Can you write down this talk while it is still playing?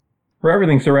For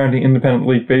everything surrounding Independent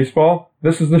League Baseball,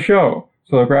 this is the show.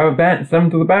 So grab a bat and step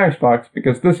into the batter's box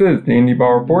because this is the Indy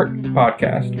Ball Report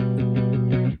podcast.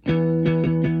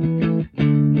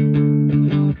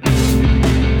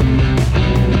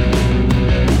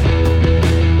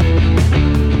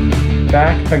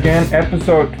 Back again,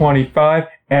 episode 25,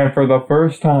 and for the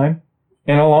first time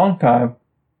in a long time,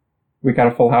 we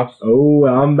got a full house. Oh,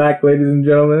 I'm back, ladies and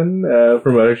gentlemen,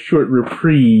 from a short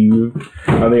reprieve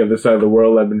on the other side of the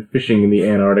world. I've been fishing in the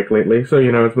Antarctic lately, so,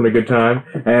 it's been a good time.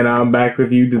 And I'm back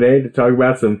with you today to talk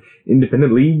about some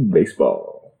Independent League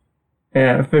Baseball.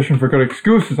 And fishing for good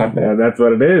excuses, I bet. Yeah, that's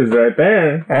what it is right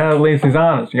there. And at least he's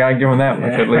honest. You gotta give him that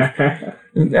much, at least.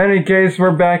 In any case,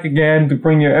 we're back again to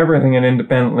bring you everything in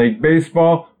Independent League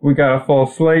Baseball. We got a full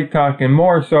slate talking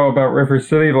more so about River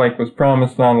City like was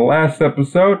promised on the last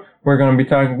episode. We're going to be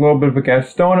talking a little bit of a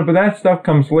Gastonia, but that stuff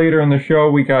comes later in the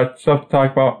show. We got stuff to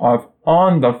talk about of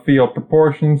on-the-field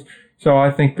proportions, so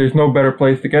I think there's no better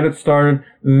place to get it started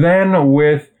than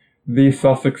with the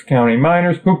Sussex County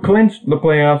Miners, who clinched the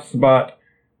playoff spot,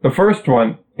 the first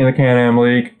one in the Can-Am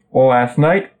League, last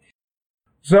night.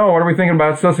 So, what are we thinking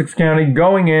about Sussex County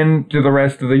going into the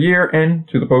rest of the year and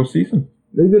to the postseason?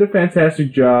 They did a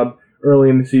fantastic job early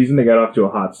in the season. They got off to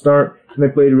a hot start, and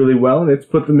they played really well, and it's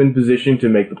put them in position to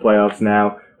make the playoffs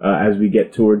now as we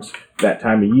get towards that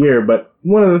time of year. But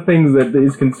one of the things that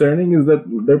is concerning is that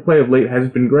their play of late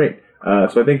hasn't been great.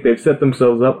 So I think they've set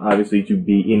themselves up, obviously, to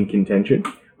be in contention.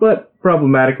 But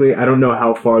problematically, I don't know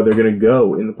how far they're going to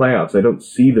go in the playoffs. I don't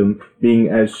see them being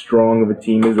as strong of a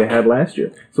team as they had last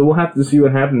year. So we'll have to see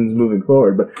what happens moving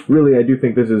forward. But really, I do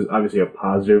think this is obviously a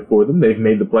positive for them. They've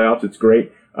made the playoffs. It's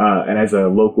great. And as a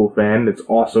local fan, it's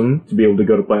awesome to be able to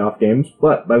go to playoff games.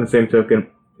 But by the same token,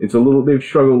 they've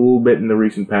struggled a little bit in the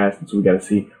recent past. And so we got to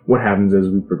see what happens as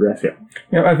we progress here.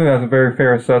 Yeah, I think that's a very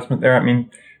fair assessment there. I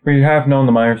mean, we have known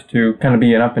the Miners to kind of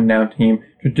be an up-and-down team.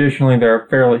 Traditionally, they're a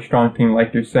fairly strong team,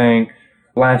 like you're saying.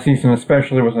 Last season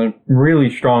especially was a really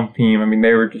strong team. I mean,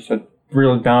 they were just a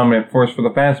really dominant force for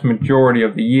the vast majority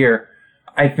of the year.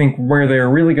 I think where they're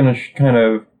really going to kind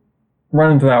of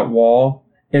run into that wall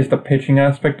is the pitching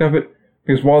aspect of it.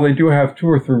 Because while they do have two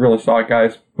or three really solid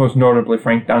guys, most notably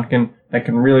Frank Duncan, that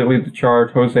can really lead the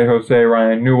charge, Jose,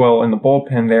 Ryan Newell in the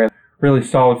bullpen there, really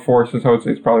solid forces. Jose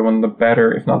is probably one of the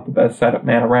better, if not the best setup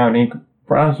man around. He could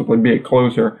possibly be a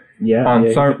closer. He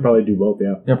could probably do both,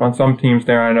 yeah. Yep, on some teams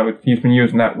there, I know he's been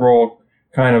using that role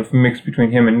kind of mixed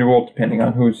between him and Newell, depending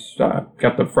on who's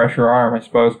got the fresher arm, I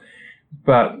suppose.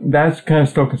 But that's kind of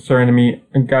still concerning to me.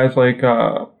 And guys like, it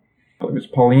was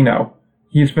Paulino.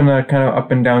 He's been a kind of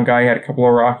up-and-down guy. He had a couple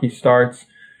of rocky starts.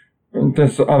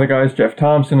 This other guy's Jeff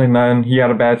Thompson, and then he had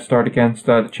a bad start against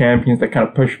the champions that kind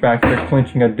of pushed back their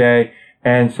clinching a day.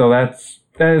 And so that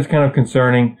is kind of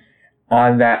concerning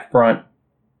on that front.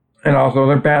 And also,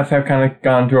 their bats have kind of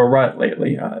gone to a rut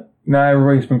lately. Not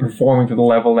everybody's been performing to the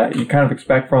level that you kind of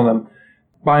expect from them.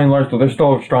 By and large, though, they're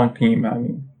still a strong team. I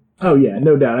mean, oh yeah,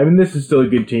 no doubt. I mean, this is still a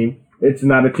good team. It's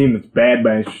not a team that's bad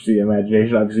by any stretch of the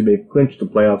imagination. Obviously, they clinched the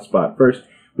playoff spot first.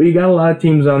 But you got a lot of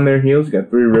teams on their heels. You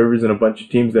got Three Rivers and a bunch of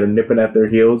teams that are nipping at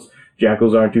their heels.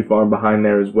 Jackals aren't too far behind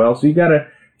there as well. So you got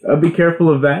to be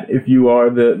careful of that if you are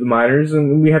the Miners,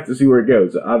 and we have to see where it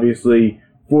goes. Obviously,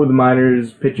 for the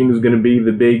Miners, pitching is going to be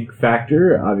the big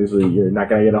factor. Obviously, you're not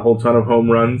going to get a whole ton of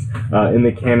home runs in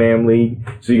the Can-Am League.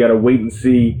 So you got to wait and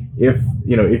see if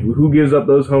who gives up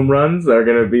those home runs are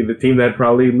going to be the team that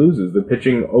probably loses. The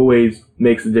pitching always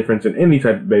makes a difference in any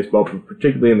type of baseball, but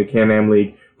particularly in the Can-Am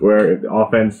League, where the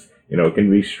offense,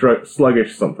 can be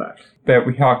sluggish sometimes. That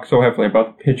we talk so heavily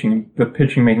about the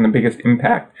pitching making the biggest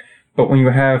impact. But when you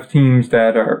have teams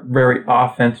that are very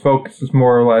offense-focused, it's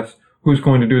more or less who's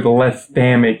going to do the less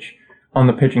damage on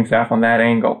the pitching staff on that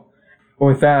angle. But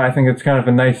with that, I think it's kind of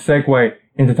a nice segue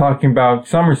into talking about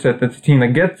Somerset. That's a team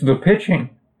that gets to the pitching,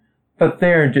 but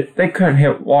they couldn't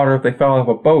hit water if they fell off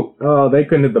a boat. Oh, they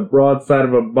couldn't hit the broadside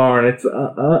of a barn. It's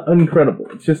incredible.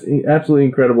 It's just absolutely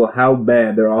incredible how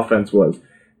bad their offense was.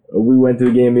 We went to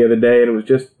the game the other day, and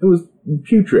it was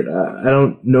putrid. I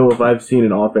don't know if I've seen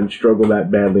an offense struggle that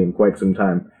badly in quite some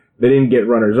time. They didn't get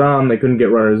runners on, they couldn't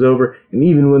get runners over, and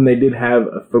even when they did have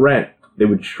a threat, they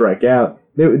would strike out.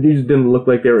 They just didn't look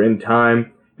like they were in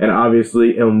time. And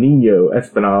obviously, El Nino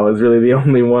Espinal is really the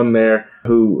only one there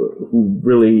who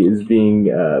really is being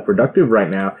productive right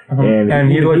now. Uh-huh.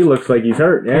 And he looks like he's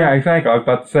hurt. Yeah, exactly. I was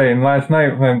about to say. And last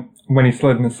night, when he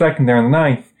slid in the second there in the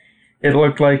ninth, it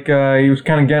looked like he was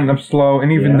kind of getting up slow.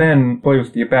 And even then, play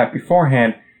was the at-bat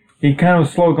beforehand, he kind of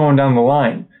was slow going down the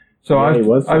line. So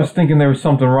I was thinking there was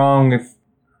something wrong with,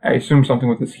 I assume something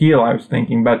with his heel, I was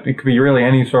thinking. But it could be really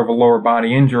any sort of a lower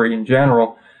body injury in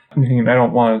general. I mean, I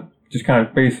don't want to just kind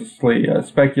of baselessly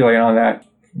speculate on that.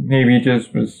 Maybe he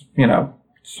just was,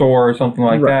 sore or something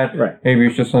like that. Right. Maybe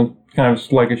it's just some kind of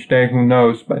sluggish day. Who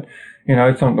knows? But,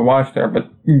 it's something to watch there.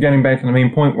 But getting back to the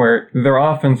main point where their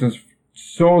offense is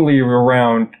solely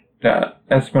around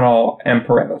Espinal and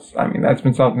Paredes. I mean, that's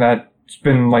been something that's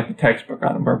been like the textbook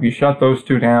on him, where if you shut those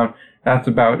two down, that's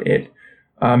about it.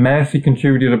 Massey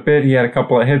contributed a bit. He had a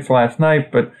couple of hits last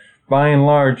night, but by and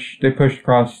large, they pushed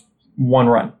across one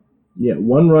run. Yeah,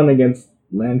 one run against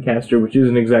Lancaster, which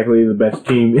isn't exactly the best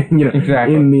team,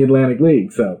 exactly. in the Atlantic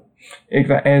League. So,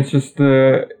 exactly, and it's just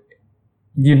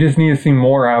you just need to see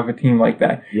more out of a team like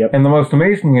that. Yep. And the most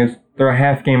amazing is they're a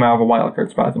half game out of a wild card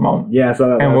spot at the moment. Yeah, I saw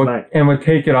that last night. And would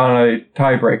take it on a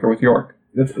tiebreaker with York.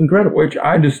 That's incredible. Which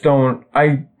I just don't.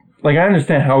 I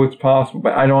understand how it's possible,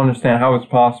 but I don't understand how it's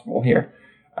possible here.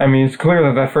 I mean, it's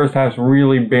clear that first half's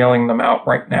really bailing them out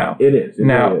right now. It is.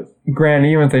 Now, really is. Granted,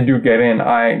 even if they do get in,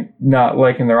 I'm not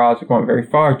liking their odds of going very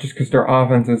far just because their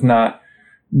offense is not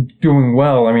doing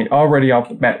well. I mean, already off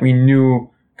the bat, we knew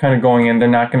kind of going in, they're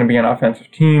not going to be an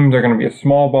offensive team. They're going to be a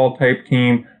small ball type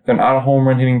team. They're not a home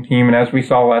run hitting team. And as we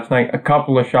saw last night, a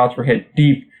couple of shots were hit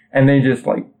deep, and they just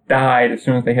died as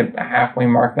soon as they hit the halfway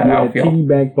mark that outfield. TD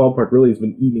Bank Ballpark really has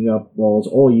been eating up balls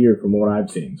all year from what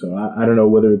I've seen. So I don't know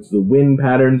whether it's the wind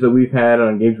patterns that we've had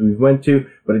on games we've went to,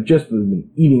 but it just has been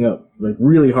eating up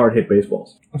really hard hit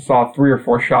baseballs. I saw 3 or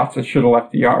 4 shots that should have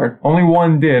left the yard. Only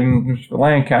one did, and it was for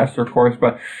Lancaster, of course,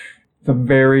 but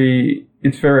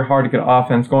it's very hard to get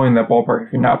offense going in that ballpark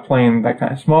if you're not playing that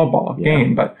kind of small ball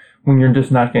game. But when you're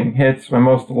just not getting hits, when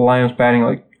most of the lineup's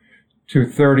batting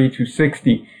 230,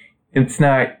 260,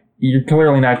 you're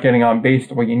clearly not getting on base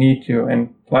the way you need to.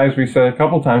 And as we said a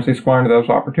couple times, they squandered those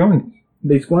opportunities.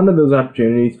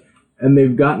 And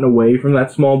they've gotten away from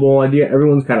that small ball idea.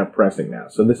 Everyone's kind of pressing now.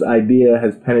 So this idea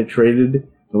has penetrated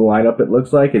the lineup, it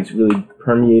looks like. It's really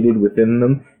permeated within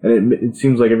them. And it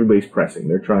seems like everybody's pressing.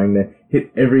 They're trying to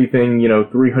hit everything,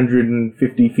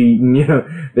 350 feet. And,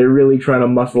 they're really trying to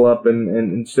muscle up and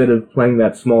instead of playing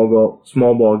that small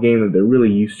ball game that they're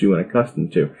really used to and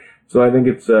accustomed to. So I think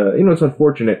it's, it's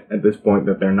unfortunate at this point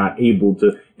that they're not able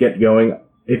to get going.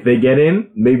 If they get in,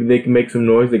 maybe they can make some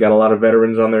noise. They got a lot of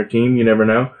veterans on their team. You never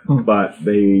know. But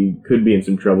they could be in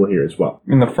some trouble here as well.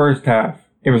 In the first half,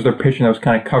 it was their pitching that was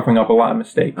kind of covering up a lot of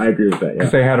mistakes. I agree with that, yeah.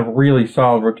 Because they had a really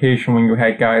solid rotation when you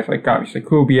had guys like, obviously,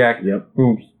 Kubiak,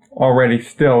 who already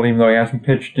still, even though he hasn't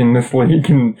pitched in this league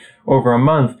in over a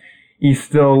month, he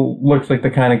still looks like the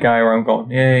kind of guy where I'm going,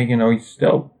 he's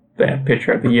still the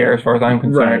pitcher of the year as far as I'm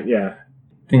concerned. Right, yeah.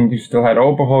 Then you still had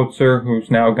Oberholzer, who's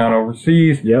now gone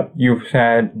overseas. Yep. You've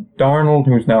had Darnold,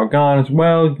 who's now gone as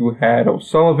well. You had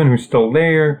O'Sullivan, who's still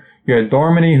there. You had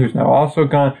Dormany, who's now also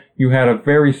gone. You had a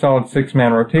very solid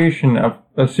 6-man rotation of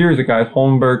a series of guys.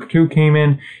 Holmberg, too, came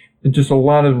in. Just a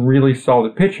lot of really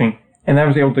solid pitching. And that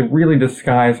was able to really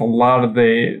disguise a lot of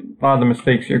the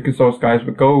mistakes here, because those guys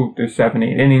would go through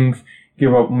 7-8 innings,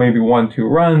 give up maybe 1-2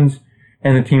 runs,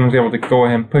 and the team was able to go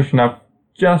ahead and push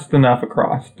just enough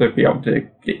across to be able to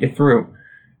get you through.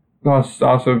 Plus,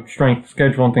 also strength of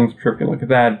schedule and things, if you look at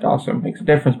that, it also makes a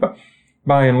difference. But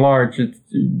by and large,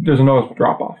 there's a noticeable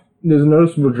drop-off. There's a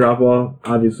noticeable drop-off.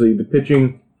 Obviously, the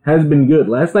pitching has been good.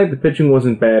 Last night, the pitching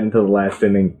wasn't bad until the last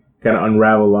inning. Kind of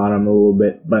unraveled on them a little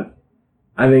bit. But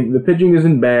I think the pitching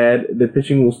isn't bad. The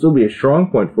pitching will still be a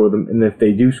strong point for them. And if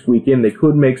they do squeak in, they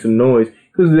could make some noise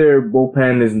because their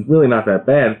bullpen is really not that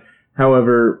bad.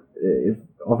 However, if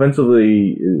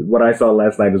offensively, what I saw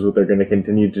last night is what they're going to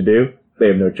continue to do. They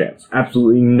have no chance.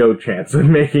 Absolutely no chance of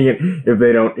making it if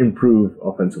they don't improve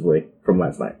offensively from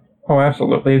last night. Oh,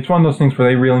 absolutely. It's one of those things where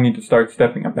they really need to start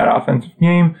stepping up that offensive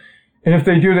game. And if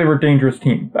they do, they were a dangerous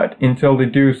team. But until they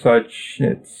do such,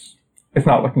 it's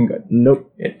not looking good.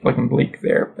 Nope. It's looking bleak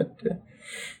there. But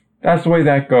that's the way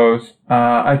that goes.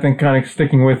 I think kind of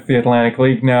sticking with the Atlantic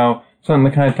League now,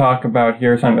 something to kind of talk about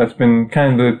here, something that's been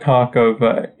kind of the talk of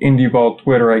Indy Ball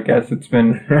Twitter, I guess. It's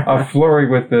been a flurry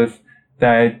with this,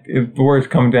 that if the words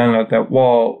come down at that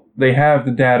wall, they have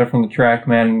the data from the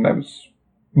TrackMan, and that was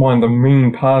one of the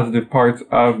main positive parts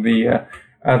of the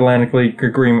Atlantic League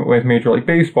agreement with Major League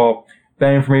Baseball.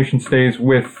 That information stays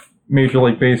with Major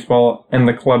League Baseball and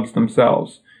the clubs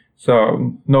themselves.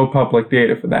 So no public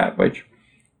data for that, which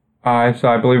I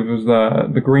saw, I believe it was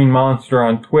the Green Monster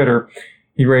on Twitter.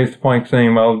 He raised the point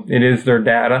saying, well, it is their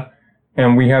data,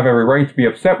 and we have every right to be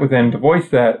upset with them, to voice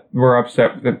that we're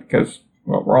upset with it because,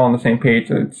 well, we're all on the same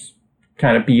page. It's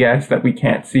kind of BS that we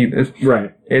can't see this.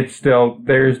 Right. It's still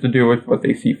theirs to do with what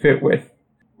they see fit with.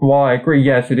 While I agree,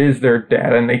 yes, it is their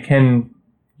data, and they can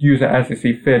use it as they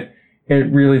see fit, it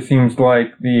really seems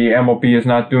like the MLB is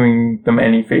not doing them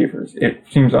any favors. It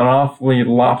seems an awfully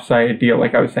lopsided deal,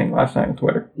 like I was saying last night on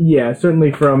Twitter. Yeah,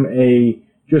 certainly from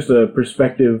just a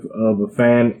perspective of a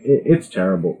fan, it's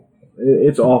terrible.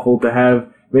 It's awful to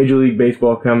have Major League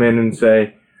Baseball come in and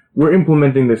say, we're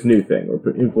implementing this new thing,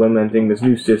 we're implementing this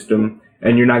new system,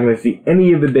 and you're not going to see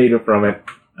any of the data from it.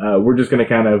 We're just going to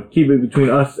kind of keep it between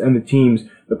us and the teams.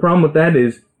 The problem with that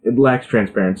is it lacks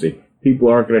transparency. People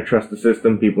aren't going to trust the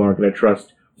system. People aren't going to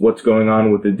trust what's going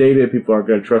on with the data. People aren't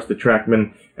going to trust the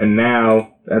trackmen. And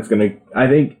now that's going to, I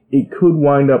think it could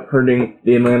wind up hurting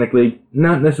the Atlantic League,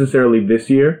 not necessarily this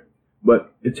year,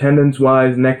 but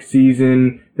attendance-wise, next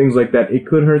season, things like that, it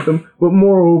could hurt them. But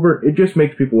moreover, it just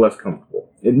makes people less comfortable.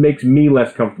 It makes me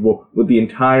less comfortable with the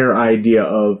entire idea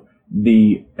of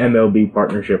the MLB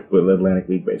partnership with Atlantic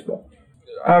League Baseball.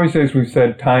 Obviously, as we've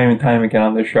said time and time again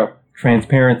on this show,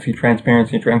 transparency,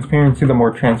 transparency, transparency. The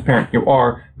more transparent you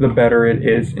are, the better it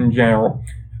is in general.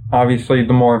 Obviously,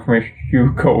 the more information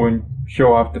you go and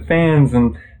show off to fans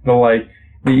and the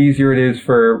easier it is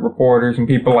for reporters and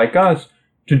people like us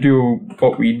to do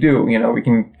what we do. We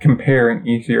can compare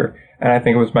easier. And I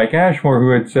think it was Mike Ashmore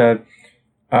who had said,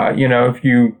 if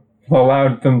you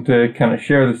allowed them to kind of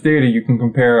share this data, you can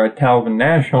compare a Talvin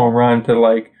Nash home run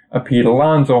to a Pete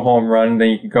Alonso home run, and then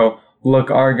you can go, look,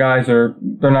 our guys they're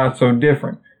not so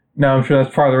different. Now, I'm sure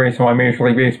that's part of the reason why Major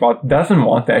League Baseball doesn't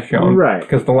want that shown. Right.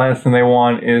 Because the last thing they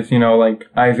want is,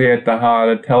 Isaiah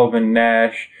Tejada, Talvin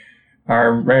Nash,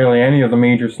 or rarely any of the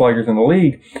major sluggers in the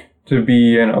league to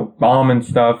be, bombing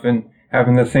stuff and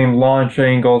having the same launch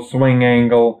angle, swing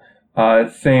angle,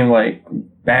 same,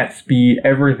 bat speed,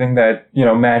 everything that,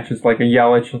 matches like a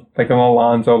Yelich, like an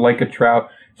Alonso, like a Trout,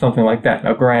 something like that.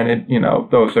 Now, granted,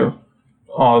 those are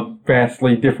all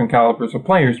vastly different calibers of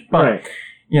players, but, right.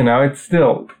 It's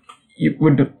still, it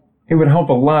would help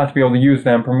a lot to be able to use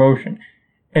that in promotion.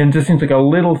 And it just seems like a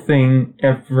little thing,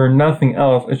 and for nothing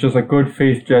else, it's just a good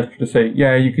faith gesture to say,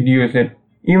 yeah, you could use it,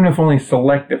 even if only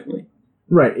selectively.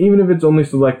 Right, even if it's only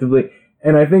selectively.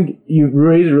 And I think you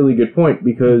raise a really good point,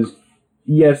 because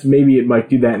yes, maybe it might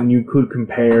do that, and you could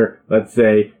compare, let's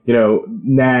say,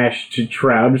 Nash to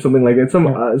Trout or something like that,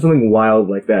 something wild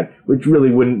like that, which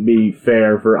really wouldn't be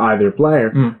fair for either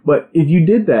player. But if you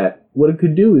did that, what it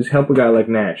could do is help a guy like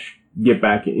Nash get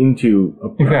back into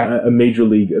a major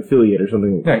league affiliate or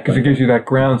something. Yeah, because it gives you that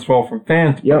groundswell from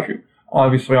fans to push you.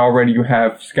 Obviously, already you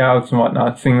have scouts and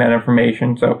whatnot seeing that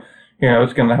information, so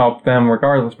it's going to help them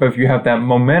regardless. But if you have that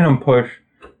momentum push,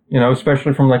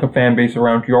 especially from a fan base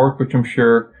around York, which I'm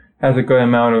sure has a good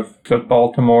amount of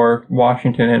Baltimore,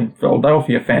 Washington, and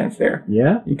Philadelphia fans there.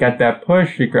 Yeah. You got that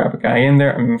push, you grab a guy in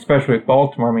there. Especially with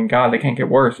Baltimore, God, they can't get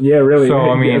worse. Yeah, really.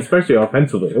 So, especially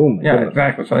offensively. Oh, my goodness.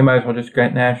 Exactly. So they might as well just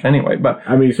get Nash anyway. But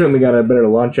you certainly got a better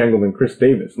launch angle than Chris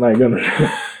Davis. My goodness.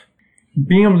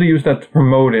 Being able to use that to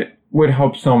promote it would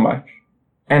help so much.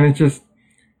 And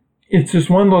it's just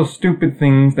one of those stupid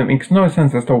things that makes no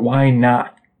sense as to why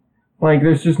not.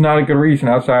 There's just not a good reason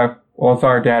outside of, well, it's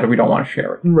our data, we don't want to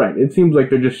share it. Right. It seems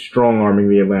like they're just strong-arming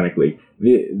the Atlantic League.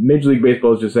 The Major League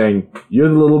Baseball is just saying, you're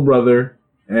the little brother,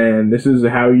 and this is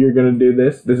how you're going to do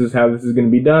this. This is how this is going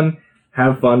to be done.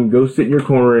 Have fun. Go sit in your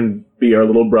corner and be our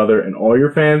little brother. And all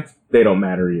your fans, they don't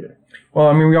matter either.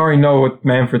 Well, we already know what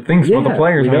Manfred thinks about the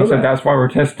players. He said that's why we're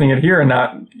testing it here and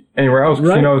not anywhere else,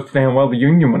 because he knows damn well the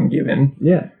union wouldn't give in.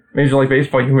 Yeah. Major League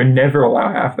Baseball, you would never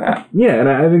allow half that. Yeah, and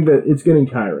I think that it's getting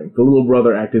tiring. The little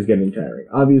brother act is getting tiring.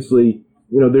 Obviously,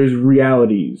 there's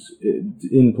realities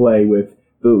in play with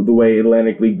the way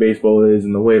Atlantic League Baseball is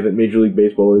and the way that Major League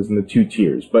Baseball is in the two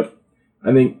tiers. But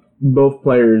I think both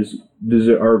players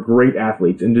are great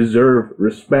athletes and deserve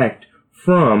respect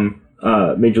from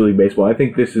Major League Baseball. I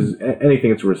think this is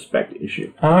anything. It's a respect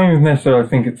issue. I don't even necessarily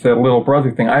think it's a little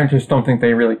brother thing. I just don't think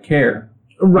they really care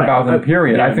about them,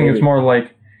 period. Yeah, I think it's more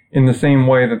in the same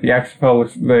way that the XFL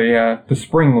is the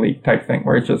spring league type thing,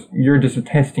 where you're just a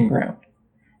testing ground.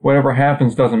 Whatever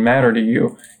happens doesn't matter to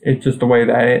you. It's just the way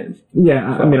that is.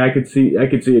 Yeah, so. I could see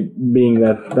it being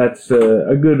that's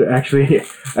a good actually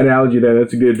analogy there.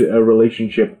 That's a good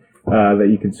relationship that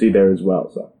you can see there as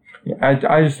well. So yeah,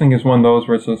 I just think it's one of those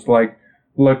where it's just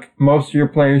look, most of your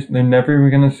players, they're never even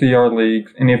going to see our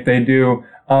leagues, and if they do,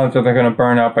 odds are they're going to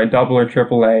burn out by double or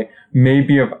triple A.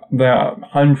 Maybe of the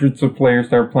hundreds of players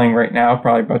that are playing right now,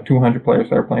 probably about 200 players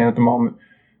that are playing at the moment,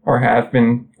 or have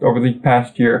been over the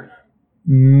past year,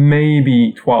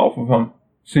 maybe 12 of them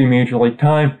see Major League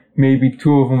time. Maybe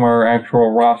 2 of them are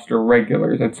actual roster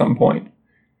regulars at some point.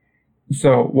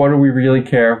 So what do we really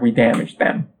care if we damage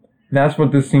them? That's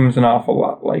what this seems an awful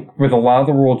lot like, with a lot of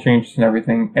the rule changes and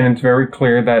everything, and it's very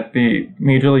clear that the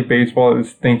Major League Baseball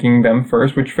is thinking them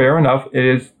first, which fair enough, it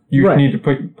is, you need to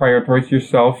prioritize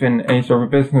yourself in any sort of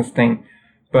business thing,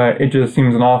 but it just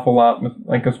seems an awful lot,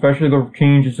 like especially the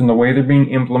changes in the way they're being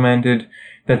implemented,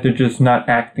 that they're just not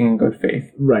acting in good faith.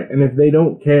 Right, and if they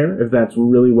don't care, if that's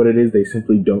really what it is, they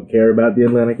simply don't care about the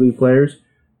Atlantic League players,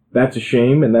 that's a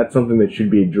shame, and that's something that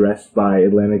should be addressed by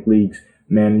Atlantic League's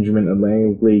management,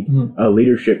 Atlantic League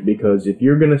leadership, because if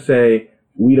you're going to say,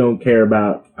 we don't care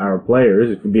about our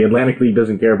players, if the Atlantic League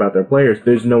doesn't care about their players,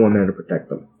 there's no one there to protect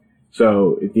them.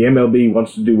 So if the MLB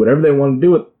wants to do whatever they want to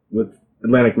do with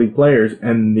Atlantic League players,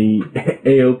 and the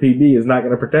ALPB is not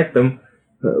going to protect them,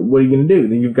 what are you going to do?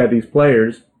 Then you've got these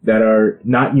players that are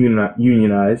not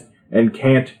unionized and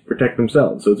can't protect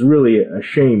themselves. So it's really a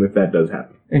shame if that does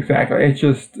happen. Exactly. It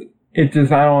just,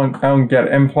 I don't get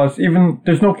it. And plus, even,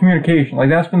 there's no communication. Like,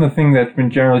 that's been the thing that's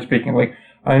been generally speaking. Like,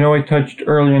 I know I touched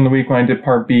earlier in the week when I did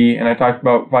Part B, and I talked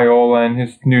about Viola and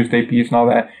his Newsday piece and all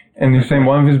that. And he's saying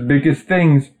one of his biggest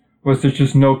things was there's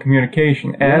just no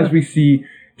communication. Yeah. As we see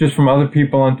just from other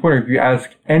people on Twitter, if you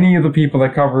ask any of the people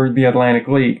that cover the Atlantic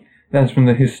League, that's been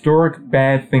the historic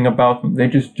bad thing about them. They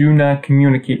just do not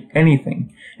communicate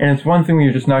anything. And it's one thing when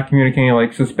you're just not communicating,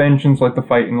 like suspensions, like the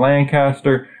fight in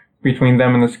Lancaster, between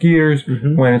them and the Skeeters,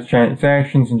 when it's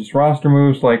transactions and just roster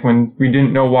moves, like when we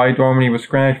didn't know why Dormany was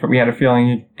scratched, but we had a feeling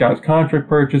he got his contract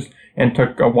purchased and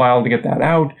took a while to get that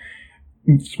out.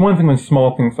 It's one thing with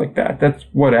small things like that. That's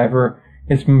whatever.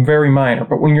 It's very minor.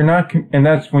 But when you're not, and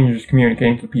that's when you're just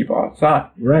communicating to people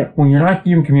outside. Right. When you're not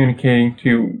even communicating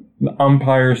to the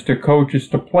umpires, to coaches,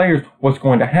 to players, what's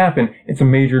going to happen, it's a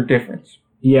major difference.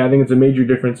 Yeah, I think it's a major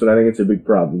difference, and I think it's a big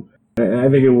problem. And I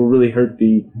think it will really hurt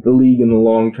the league in the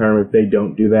long term if they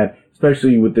don't do that,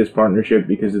 especially with this partnership,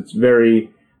 because it's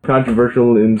very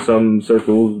controversial in some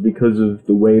circles because of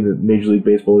the way that Major League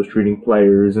Baseball is treating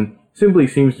players and simply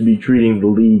seems to be treating the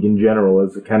league in general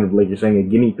as a kind of, like you're saying, a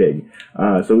guinea pig.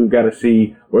 So we've got to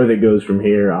see where that goes from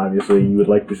here. Obviously, you would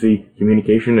like to see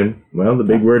communication and, well, the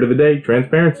big word of the day,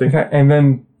 transparency. And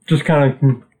then just kind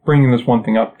of bringing this one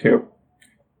thing up, too.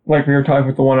 Like we were talking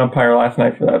with the one umpire last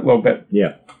night for that little bit.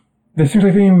 Yeah. It seems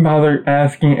like they didn't even bother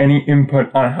asking any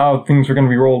input on how things were going to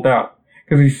be rolled out.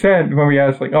 Because he said, when we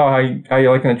asked, like, how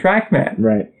you liking the track, man?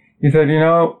 Right. He said,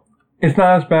 it's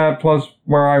not as bad, plus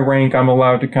where I rank, I'm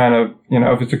allowed to kind of,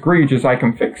 if it's egregious, I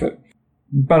can fix it.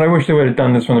 But I wish they would have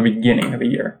done this from the beginning of the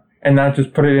year, and not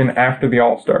just put it in after the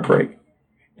All-Star break.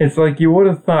 It's like you would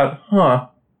have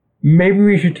thought, maybe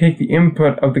we should take the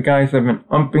input of the guys that have been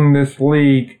umping this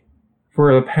league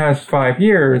for the past 5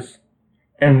 years,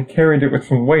 and carried it with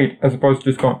some weight, as opposed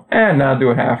to just going, now do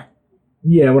it half.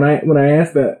 Yeah, when I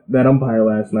asked that umpire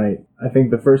last night, I think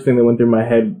the first thing that went through my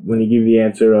head when he gave the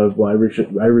answer of, well, I wish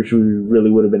we really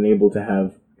would have been able to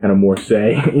have kind of more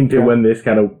say into when this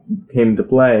kind of came into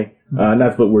play. Not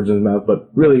to put words in his mouth, but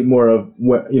really more of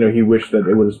what, he wished that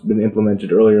it would have been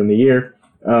implemented earlier in the year.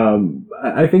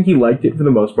 I think he liked it for the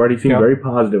most part. He seemed very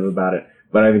positive about it.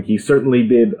 But I think he certainly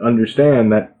did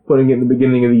understand that putting it in the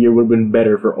beginning of the year would have been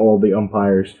better for all the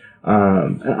umpires.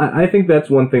 I think that's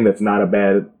one thing that's not a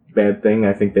bad thing.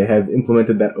 I think they have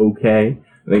implemented that okay.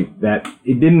 I think that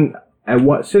it didn't,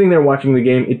 sitting there watching the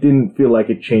game, it didn't feel like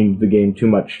it changed the game too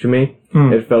much to me.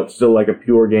 It felt still like a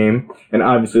pure game. And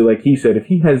obviously, like he said, if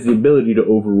he has the ability to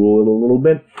overrule it a little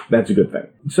bit, that's a good thing.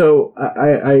 So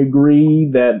I agree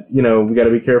that, we got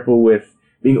to be careful with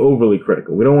being overly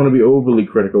critical. We don't want to be overly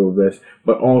critical of this,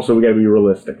 but also we got to be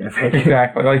realistic, I think.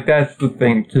 Exactly. Like, that's the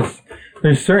thing. Just,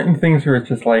 there's certain things where it's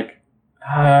just like,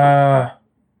 I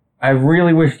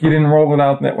really wish you didn't roll it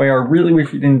out that way, or I really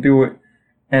wish you didn't do it.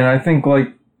 And I think, like,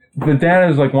 the data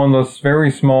is like one of those very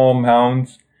small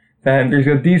mounds that there's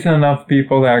a decent enough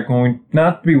people that are going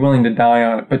not to be willing to die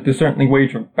on it, but to certainly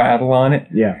wage a battle on it.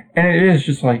 Yeah. And it is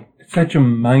just like, it's such a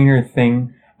minor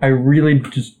thing. I really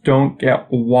just don't get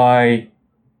why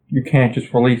you can't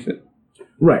just release it.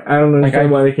 Right. I don't understand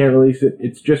why they can't release it.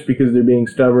 It's just because they're being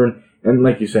stubborn. And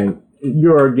like you're saying,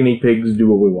 you're our guinea pigs, do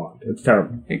what we want. It's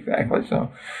terrible. Exactly.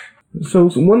 So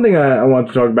one thing I want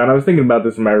to talk about, I was thinking about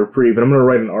this in my reprieve, and I'm going to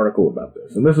write an article about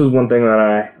this. And this is one thing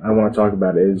that I want to talk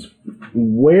about is,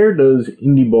 where does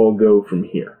Indy Ball go from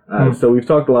here? So we've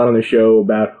talked a lot on the show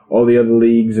about all the other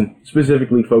leagues, and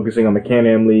specifically focusing on the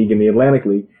Can-Am League and the Atlantic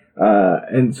League.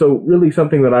 And so really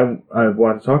something that I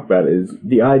want to talk about is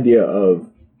the idea of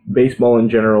baseball in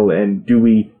general, and do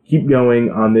we keep going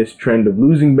on this trend of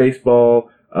losing baseball,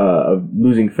 of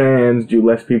losing fans, do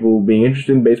less people being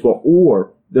interested in baseball,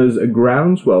 or does a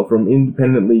groundswell from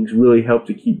independent leagues really help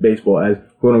to keep baseball as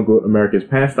quote-unquote America's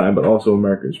pastime, but also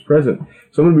America's present?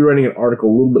 So I'm going to be writing an article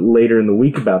a little bit later in the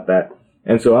week about that.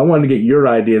 And so I wanted to get your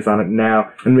ideas on it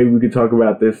now, and maybe we could talk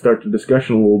about this, start the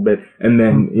discussion a little bit, and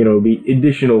then, the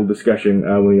additional discussion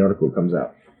when the article comes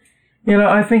out.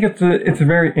 I think it's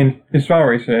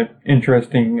always an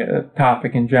interesting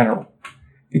topic in general,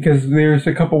 because there's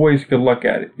a couple ways you could look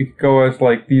at it. You could go as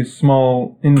like these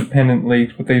small independent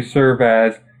leagues, what they serve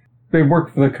as, they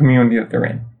work for the community that they're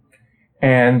in.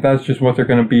 And that's just what they're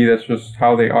going to be, that's just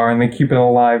how they are, and they keep it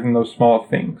alive in those small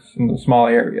things, in those small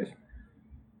areas.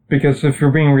 Because if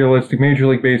you're being realistic, Major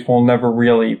League Baseball will never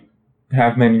really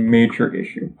have many major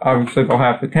issues. Obviously, they'll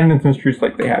have attendance issues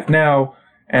like they have now,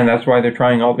 and that's why they're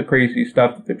trying all the crazy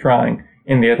stuff that they're trying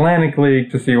in the Atlantic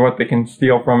League to see what they can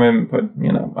steal from him. But,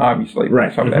 obviously,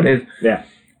 that's how that is. Yeah.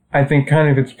 I think kind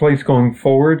of its place going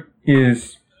forward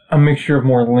is a mixture of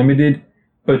more limited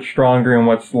but stronger in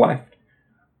what's left.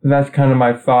 That's kind of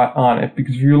my thought on it.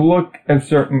 Because if you look at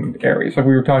certain areas, like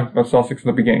we were talking about Sussex at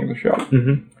the beginning of the show,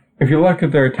 if you look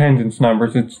at their attendance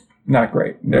numbers, it's not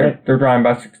great. They're drawing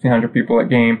about 1,600 people a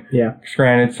game. Yeah.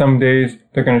 Granted, some days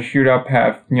they're going to shoot up,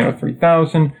 have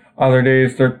 3,000. Other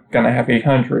days they're going to have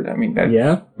 800. I mean,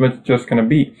 that's what it's just going to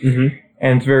be.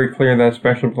 And it's very clear that,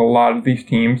 especially with a lot of these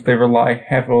teams, they rely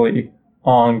heavily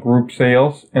on group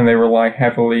sales, and they rely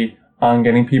heavily on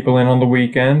getting people in on the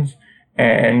weekends,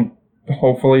 and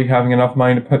hopefully having enough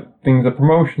money to put things at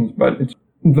promotions. But it's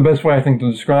the best way, I think,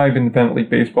 to describe independent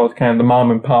league baseball is kind of the mom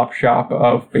and pop shop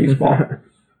of baseball,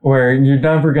 where you're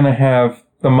never going to have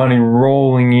the money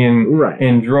rolling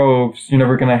in droves. You're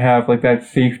never going to have like that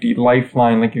safety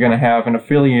lifeline like you're going to have in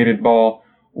affiliated ball,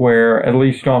 where at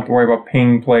least you don't have to worry about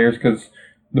paying players because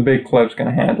the big club's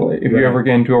going to handle it. If you ever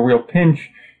get into a real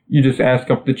pinch, you just ask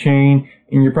up the chain,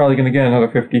 and you're probably going to get another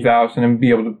 $50,000 and be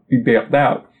able to be bailed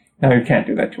out. Now, you can't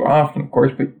do that too often, of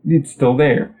course, but it's still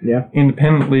there. Yeah.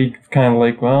 Independent league, it's kind of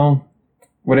like, well,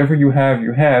 whatever you have,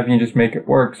 you just make it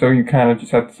work. So you kind of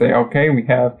just have to say, okay, we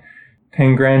have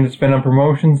 $10,000 to spend on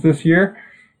promotions this year.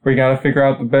 We got to figure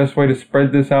out the best way to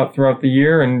spread this out throughout the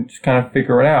year and just kind of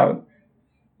figure it out.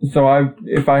 So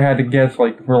if I had to guess,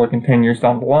 like, if we're looking 10 years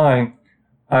down the line,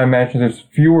 I imagine there's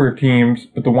fewer teams,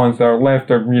 but the ones that are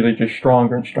left are really just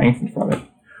stronger and strengthened from it.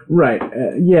 Right.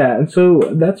 Yeah. And so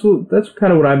that's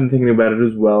kind of what I've been thinking about it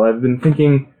as well. I've been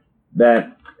thinking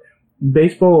that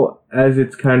baseball, as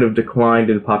it's kind of declined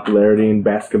in popularity, and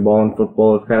basketball and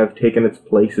football have kind of taken its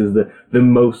place as the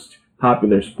most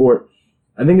popular sport.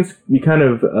 I think it's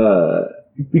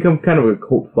become kind of a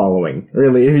cult following,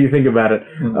 really, if you think about it,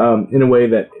 in a way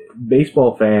that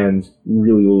baseball fans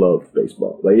really love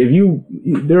baseball. Like,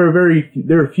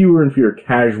 there are fewer and fewer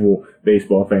casual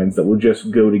baseball fans that will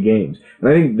just go to games, and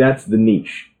I think that's the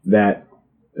niche that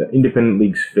independent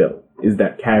leagues fill, is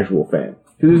that casual fan.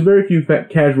 Because there's very few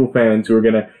casual fans who are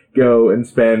going to go and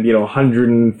spend,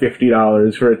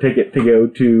 $150 for a ticket to go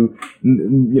to,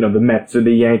 the Mets or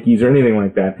the Yankees or anything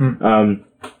like that,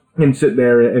 and sit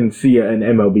there and see an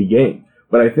MLB game.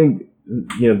 But I think,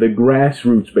 the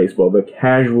grassroots baseball, the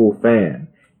casual fan,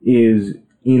 is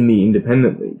in the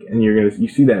independent league, and you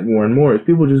see that more and more as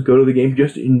people just go to the game,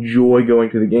 just enjoy going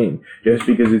to the game, just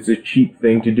because it's a cheap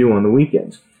thing to do on the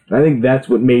weekends. And I think that's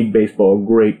what made baseball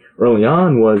great early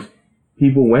on, was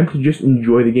people went to just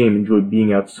enjoy the game, enjoy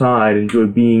being outside,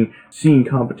 enjoy seeing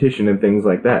competition and things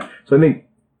like that. So I think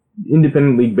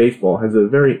independent league baseball has a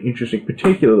very interesting,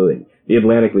 particularly the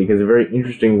Atlantic League, has a very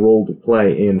interesting role to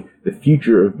play in the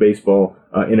future of baseball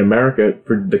in America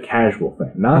for the casual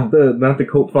fan, not the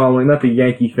cult following, not the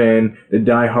Yankee fan, the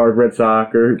diehard Red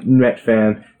Sox or Met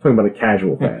fan. I'm talking about a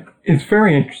casual fan. It's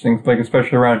very interesting, like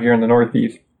especially around here in the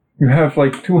Northeast. You have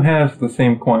like two halves of the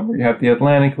same coin, where you have the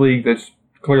Atlantic League that's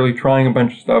clearly trying a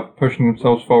bunch of stuff, pushing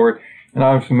themselves forward, and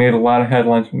obviously made a lot of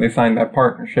headlines when they signed that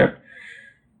partnership.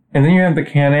 And then you have the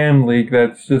Can-Am League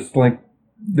that's just like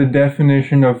the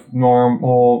definition of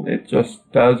normal. It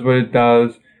just does what it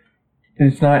does.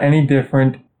 It's not any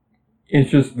different.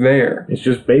 It's just there. It's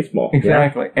just baseball.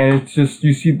 Exactly. Yeah. And it's just,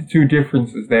 you see the two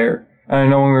differences there. And I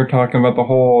know when we were talking about the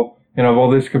whole,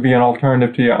 this could be an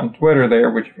alternative to you on Twitter there,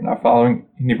 which if you're not following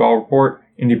Indy Ball Report,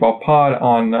 Indy Ball Pod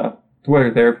on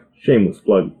Twitter there. Shameless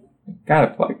plug. Got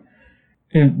it plug.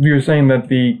 And you're saying that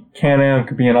the Can-Am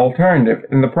could be an alternative.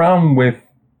 And the problem with,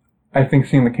 I think,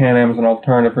 seeing the Can-Am as an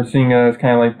alternative, or seeing it as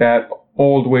kind of like that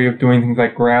old way of doing things,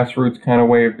 like grassroots kind of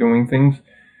way of doing things,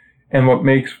 and what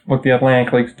makes what the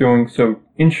Atlantic League's doing so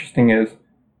interesting is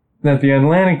that the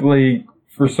Atlantic League,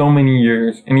 for so many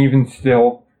years, and even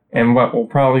still, and what will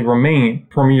probably remain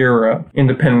premier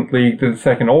independent league, the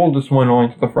second oldest one,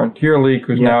 only to the Frontier League,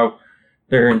 who's now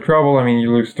they're in trouble. I mean,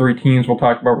 you lose 3 teams. We'll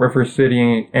talk about River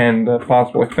City and the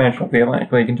possible expansion of the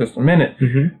Atlantic League in just a minute.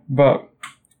 Mm-hmm. But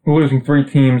losing 3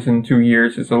 teams in 2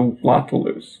 years is a lot to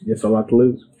lose. It's a lot to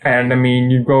lose. And, I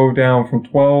mean, you go down from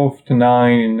 12 to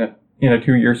 9 in a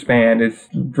 2-year span. It's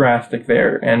drastic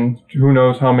there. And who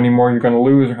knows how many more you're going to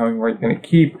lose or how many more you're going to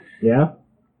keep. Yeah.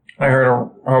 I heard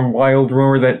a wild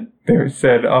rumor that they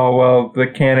said, oh, well, the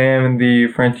Can-Am and the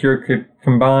Frontier could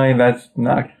combine. That's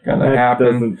not going to happen.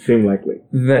 That doesn't seem likely.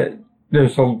 That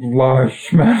there's a large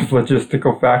amount of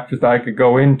logistical factors that I could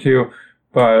go into.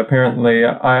 But apparently,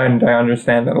 I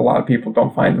understand that a lot of people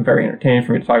don't find them very entertaining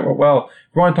for me to talk about. Well,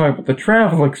 if you want to talk about the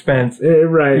travel expense,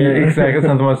 right? Exactly, it's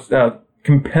not the most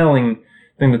compelling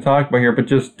thing to talk about here. But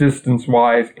just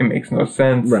distance-wise, it makes no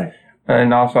sense. Right.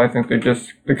 And also, I think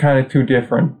they're kind of two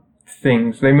different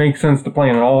things. They make sense to play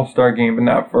in an all-star game, but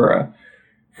not for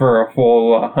a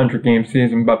full 100-game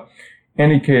season. But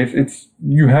in any case,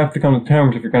 you have to come to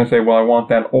terms if you're going to say, well, I want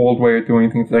that old way of doing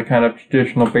things, that kind of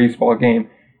traditional baseball game.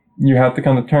 You have to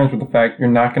come to terms with the fact you're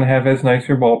not going to have as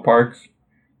nicer ballparks.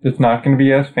 It's not going to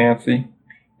be as fancy.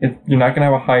 You're not going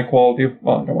to have a high quality of,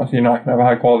 well, I don't want to say you're not going to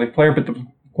have a high quality of player, but the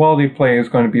quality of play is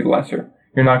going to be lesser.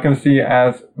 You're not going to see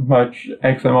as much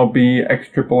XMLB,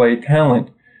 XAAA talent.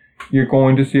 You're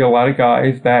going to see a lot of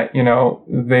guys that,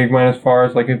 they went as far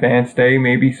as like advanced A,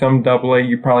 maybe some AA.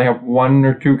 You probably have 1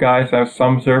 or 2 guys that have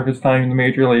some service time in the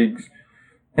major leagues,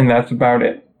 and that's about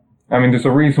it. I mean, there's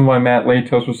a reason why Matt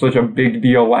Latos was such a big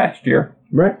deal last year.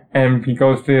 Right. And he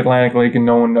goes to the Atlantic League and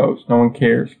no one knows. No one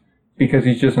cares. Because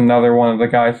he's just another one of the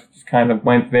guys that just kind of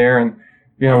went there and,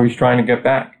 he's trying to get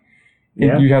back.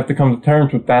 Yeah. You have to come to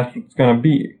terms with that's what it's going to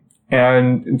be.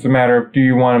 And it's a matter of, do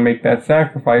you want to make that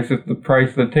sacrifice if the price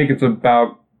of the ticket's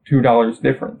about $2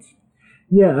 difference?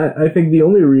 Yeah, I think the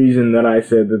only reason that I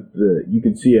said that you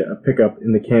could see a pickup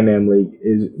in the Can-Am League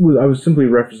I was simply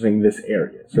referencing this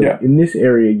area. So in this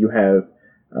area, you have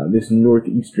this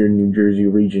northeastern New Jersey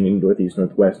region in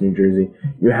northwest New Jersey.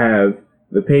 You have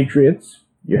the Patriots,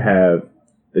 you have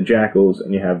the Jackals,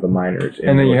 and you have the Miners.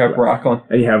 And then you have Rockland.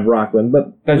 And you have Rockland,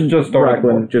 but that's just over Rockland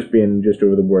the board. Just being just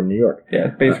over the board in New York. Yeah,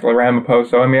 it's basically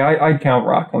Ramaposa. I mean, I'd count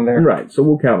Rockland there. Right, so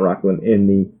we'll count Rockland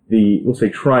in the we'll say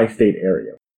tri-state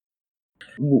area.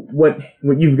 What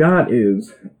you've got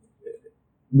is,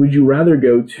 would you rather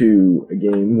go to a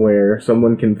game where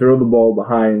someone can throw the ball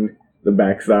behind the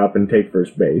backstop and take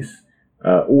first base,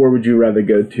 or would you rather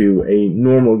go to a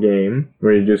normal game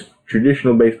where it's just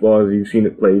traditional baseball as you've seen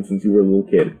it played since you were a little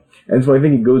kid? And so I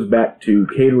think it goes back to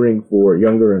catering for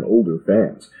younger and older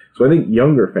fans. So I think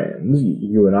younger fans,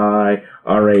 you and I,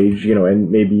 our age,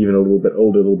 and maybe even a little bit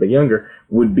older, a little bit younger,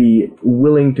 would be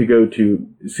willing to go to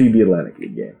see the Atlantic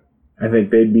League game. I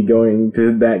think they'd be going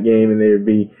to that game and they would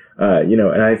be,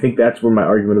 and I think that's where my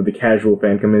argument of the casual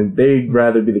fan comes in. They'd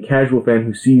rather be the casual fan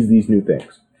who sees these new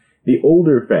things. The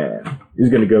older fan is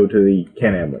going to go to the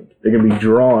Can-Am League. They're going to be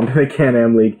drawn to the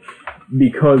Can-Am League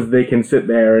because they can sit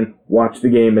there and watch the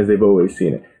game as they've always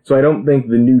seen it. So I don't think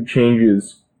the new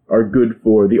changes are good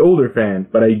for the older fan,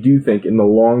 but I do think in the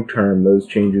long term those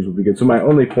changes will be good. So my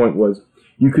only point was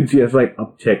you could see a slight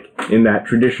uptick in that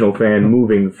traditional fan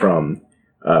moving from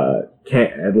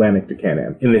Atlantic to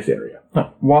Can-Am in this area.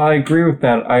 While I agree with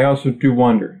that, I also do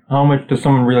wonder, how much does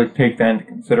someone really take that into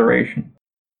consideration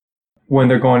when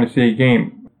they're going to see a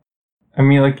game? I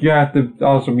mean, you have to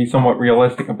also be somewhat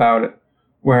realistic about it,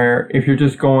 where if you're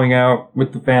just going out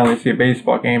with the family to see a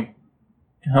baseball game,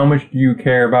 how much do you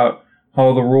care about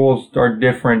how the rules are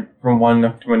different from one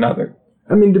to another?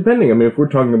 I mean, if we're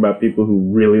talking about people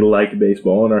who really like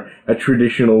baseball and are a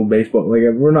traditional baseball,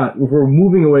 if we're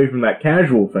moving away from that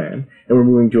casual fan and we're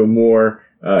moving to a more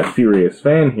serious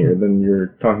fan here, then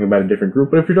you're talking about a different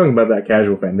group. But if you're talking about that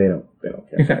casual fan, they don't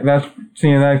care.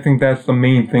 Exactly. And I think that's the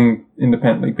main thing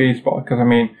independent league baseball. Because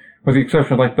with the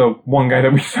exception of the one guy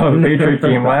that we saw in the Patriot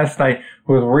game last night,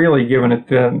 who was really giving it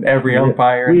to every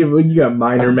umpire. You got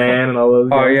Minor Man and all those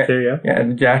guys too. Yeah,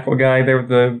 the Jackal guy there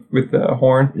with the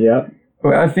horn. Yeah.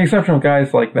 With the exception of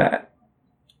guys like that,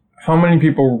 how many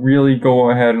people really go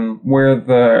ahead and wear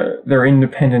their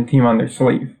independent team on their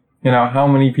sleeve? How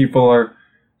many people are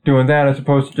doing that as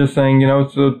opposed to just saying,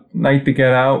 it's a night to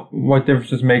get out. What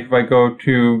difference does it make if I go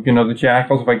to, the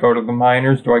Jackals, if I go to the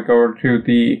Miners, do I go to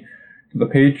the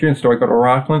Patriots, do I go to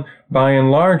Rockland? By and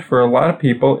large, for a lot of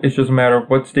people, it's just a matter of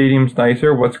what stadium's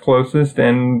nicer, what's closest,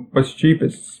 and what's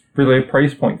cheapest. It's really a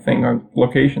price point thing, or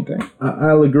location thing.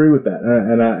 I'll agree with that,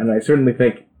 and I certainly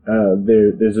think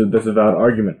there's a valid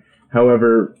argument.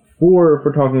 However, if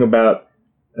we're talking about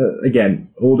again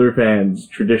older fans,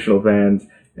 traditional fans,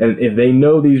 And if they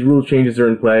know these rule changes are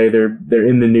in play, they're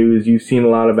in the news, you've seen a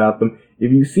lot about them.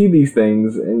 If you see these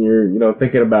things and you're,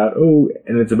 thinking about,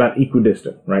 and it's about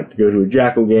equidistant, right? To go to a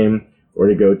Jackal game or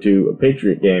to go to a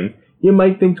Patriot game, you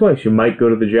might think twice. You might go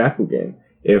to the Jackal game.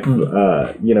 If,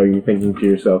 you're thinking to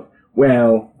yourself,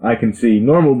 well, I can see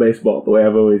normal baseball the way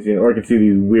I've always seen, or I can see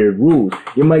these weird rules.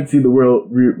 You might see the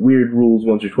weird rules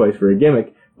once or twice for a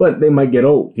gimmick, but they might get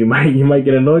old. You might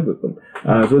get annoyed with them.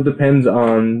 So it depends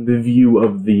on the view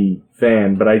of the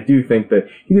fan. But I do think that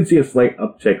you can see a slight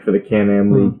uptick for the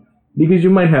Can-Am League because you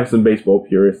might have some baseball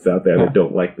purists out there that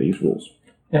don't like these rules.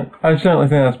 Yeah, I certainly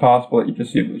think that's possible that you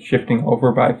just see it shifting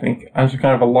over, but I think as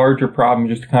kind of a larger problem,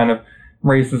 just to kind of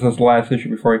raise this as the last issue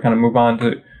before we kind of move on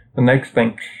to the next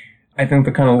thing, I think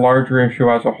the kind of larger issue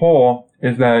as a whole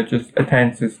is that just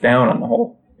attendance is down on the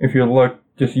whole. If you look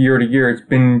just year to year, it's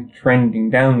been trending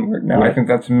downward now. Yeah. I think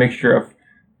that's a mixture of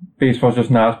baseball's just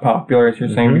not as popular as you're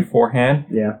saying beforehand.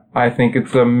 Yeah. I think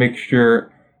it's a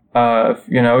mixture of,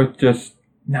 just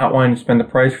not wanting to spend the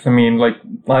price. Because, like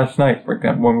last night, for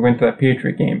example, when we went to that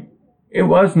Patriot game, it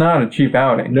was not a cheap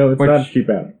outing. No, it's not a cheap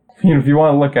outing. If you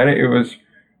want to look at it, it was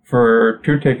for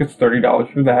 2 tickets,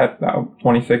 $30 for that, about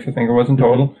 $26 I think it was in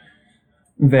total.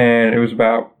 Then it was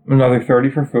about another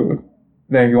 $30 for food.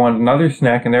 Then if you want another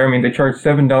snack in there, they charged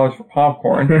 $7 for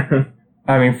popcorn.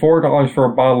 $4 for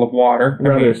a bottle of water.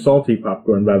 Rather salty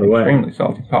popcorn, by the way. Extremely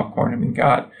salty popcorn.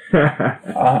 God.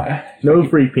 No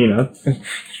free peanuts.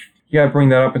 You gotta bring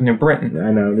that up with New Britain.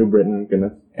 I know, New Britain,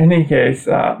 goodness. In any case,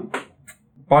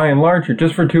 by and large,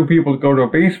 just for 2 people to go to a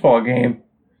baseball game,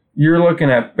 you're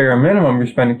looking at bare minimum, you're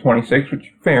spending $26,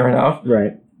 which fair enough.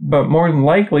 Right. But more than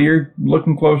likely, you're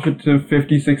looking closer to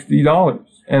 $50, $60.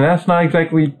 And that's not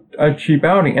exactly a cheap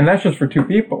outing. And that's just for 2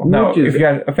 people. Now, if you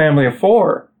got a family of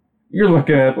 4, you're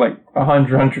looking at like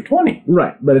 100, 120.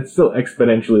 Right, but it's still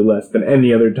exponentially less than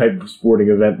any other type of sporting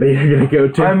event that you're going to go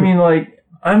to.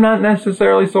 I'm not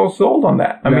necessarily so sold on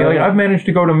that. I've managed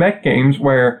to go to Met games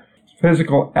where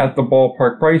physical at the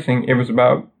ballpark pricing, it was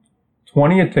about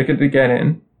 $20 a ticket to get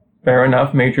in. Fair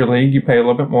enough, Major League, you pay a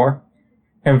little bit more.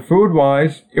 And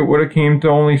food-wise, it would have came to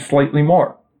only slightly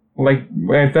more.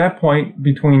 At that point,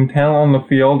 between talent on the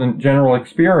field and general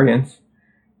experience,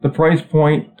 the price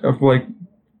point of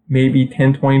maybe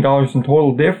 $10, $20 in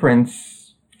total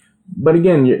difference. But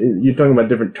again, you're talking about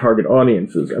different target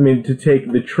audiences. To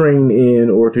take the train in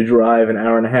or to drive an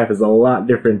hour and a half is a lot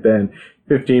different than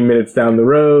 15 minutes down the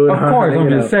road. Of course, I'm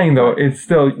just saying though, it's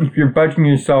still, if you're budgeting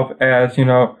yourself as,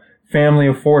 family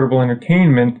affordable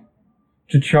entertainment,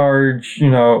 to charge, a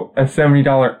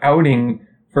 $70 outing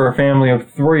for a family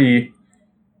of 3,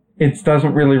 it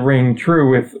doesn't really ring true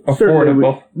with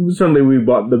affordable. Certainly we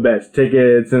bought the best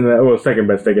tickets and second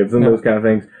best tickets and those kind of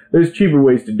things. There's cheaper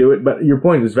ways to do it, but your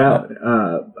point is valid.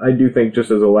 I do think,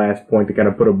 just as a last point to kind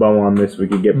of put a bow on this, we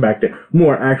could get back to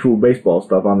more actual baseball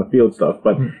stuff, on the field stuff,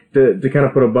 but to kind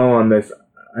of put a bow on this,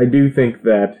 I do think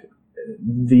that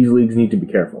these leagues need to be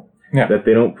careful. Yeah. That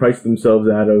they don't price themselves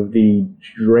out of the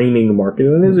draining market.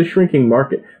 And it is a shrinking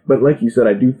market. But like you said,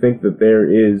 I do think that there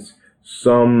is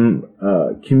some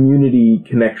community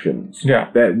connections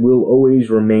that will always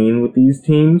remain with these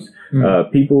teams.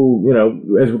 People,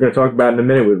 as we're going to talk about in a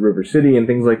minute with River City and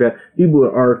things like that, people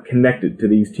are connected to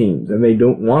these teams. And they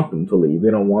don't want them to leave.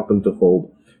 They don't want them to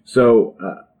fold. So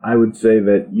I would say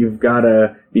that you've got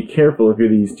to be careful if you're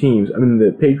these teams.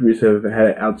 The Patriots have had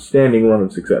an outstanding run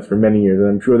of success for many years, and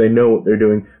I'm sure they know what they're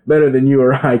doing better than you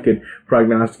or I could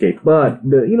prognosticate. But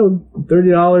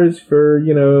 $30 for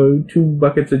 2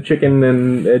 buckets of chicken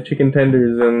and chicken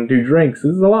tenders and 2 drinks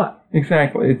is a lot.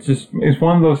 Exactly. It's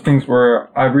one of those things where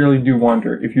I really do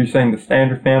wonder if you're saying the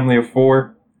standard family of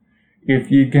 4. If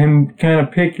you can kind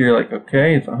of pick, you're like,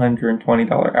 okay, it's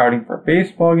 $120 outing for a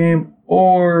baseball game,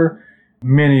 or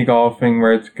mini golfing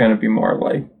where it's going to be more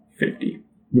like $50.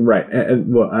 You're right.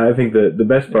 And I think the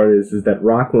best part is that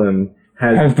Rockland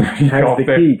has the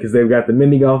key, because they've got the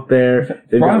mini golf there.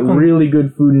 They've got really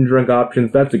good food and drink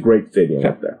options. That's a great stadium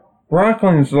up there.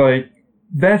 Rockland's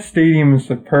that stadium is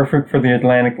perfect for the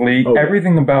Atlantic League. Oh,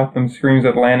 everything about them screams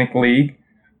Atlantic League.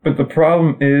 But the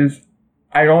problem is,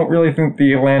 I don't really think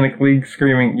the Atlantic League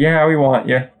screaming, yeah, we want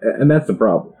you. And that's the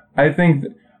problem. I think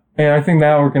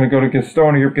now we're going to go to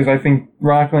Gastonia here, because I think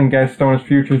Rockland Gastonia's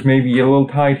future is maybe a little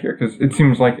tight here, because it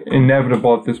seems like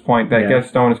inevitable at this point that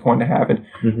Gastonia is going to happen.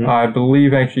 I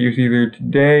believe actually it's either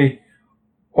today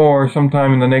or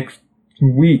sometime in the next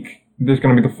week. There's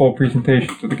going to be the full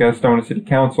presentation to the Gastonia City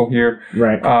Council here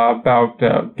about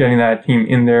getting that team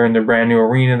in there in the brand new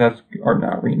arena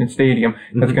stadium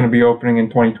that's going to be opening in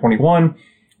 2021.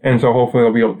 And so hopefully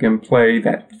they'll be able to get him play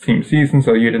that team season.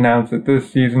 So you'd announce it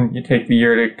this season. You take the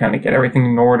year to kind of get everything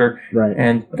in order. Right.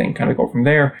 And then kind of go from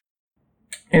there.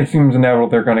 It seems inevitable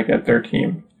they're going to get their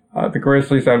team. The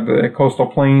Grizzlies have the Coastal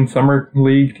Plains Summer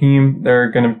League team.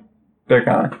 They're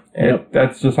gone. Yep.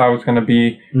 That's just how it's going to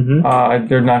be. Mm-hmm.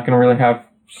 They're not going to really have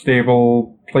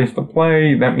stable place to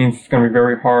play. That means it's going to be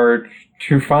very hard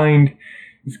to find.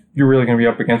 You're really going to be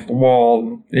up against the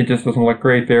wall. It just doesn't look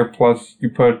great there. Plus, you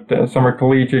put Summer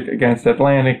Collegiate against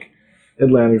Atlantic.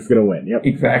 Atlantic's going to win, yep.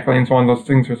 Exactly. And it's one of those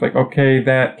things where it's like, okay,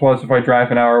 that, plus if I drive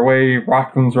an hour away,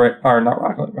 Rockland's right, or not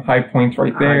Rockland, High Point's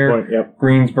right there. High Point, yep.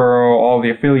 Greensboro, all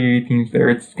the affiliated teams there,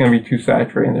 it's going to be too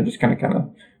saturated, and they're just going to kind of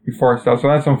be forced out. So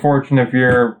that's unfortunate if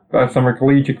you're a Summer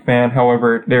Collegiate fan.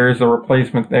 However, there is a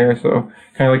replacement there. So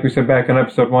kind of like we said back in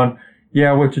episode 1,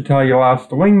 yeah, Wichita, you lost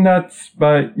the Wingnuts,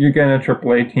 but you're getting a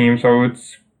AAA team, so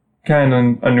it's kind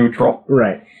of a neutral.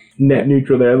 Right. Net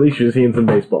neutral there. At least you're seeing some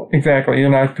baseball. Exactly. You're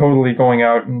not totally going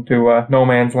out into no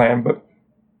man's land, but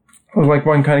I was like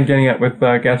one kind of getting at with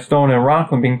Gastonia and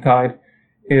Rockland being tied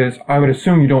is I would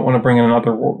assume you don't want to bring in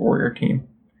another World Warrior team.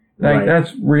 Like, Right.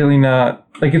 That's really not,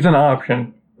 like, it's an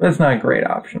option. That's not a great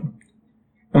option.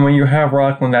 And when you have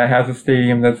Rockland that has a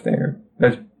stadium that's there,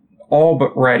 that's all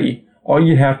but ready, all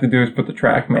you have to do is put the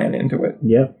TrackMan into it.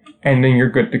 Yep. And then you're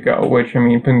good to go, which, I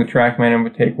mean, putting the TrackMan in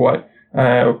would take, what,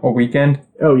 a weekend?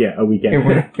 Oh, yeah, a weekend. It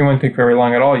wouldn't take very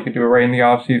long at all. You could do it right in the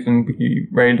off-season, be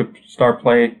ready to start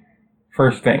play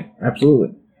first thing.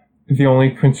 Absolutely. The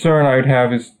only concern I would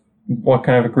have is what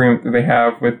kind of agreement do they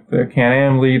have with the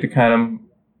Can-Am League to kind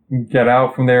of get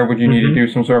out from there? Would you need to do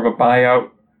some sort of a buyout,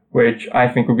 which I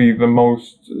think would be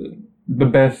the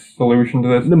best solution to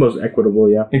this? The most equitable,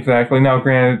 yeah. Exactly. Now,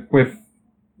 granted, with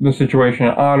the situation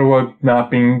in Ottawa not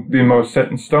being the most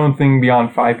set in stone thing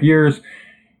beyond 5 years,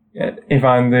 if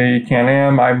I'm the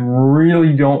Can-Am, I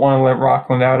really don't want to let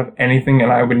Rockland out of anything, and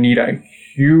I would need a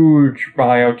huge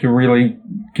buyout to really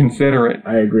consider it.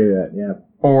 I agree with that, yeah.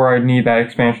 Or I'd need that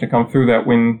expansion to come through that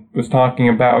Wynn was talking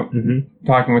about,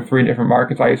 talking with 3 different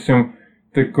markets. I assume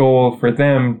the goal for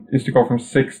them is to go from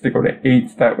 6 to go to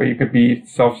 8. That way you could be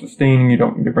self-sustaining. You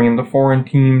don't need to bring in the foreign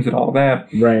teams and all that.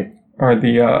 Right. Or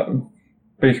the,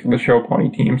 basically the show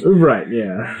pony teams. Right,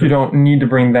 yeah. You don't need to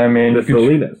bring them in. The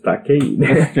Salinas Stockade.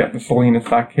 The Salinas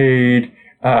Stockade,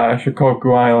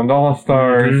 Shikoku Island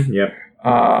All-Stars. Yep.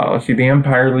 Let's see, the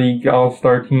Empire League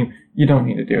All-Star team. You don't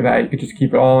need to do that. You could just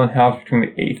keep it all in-house between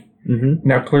the 8.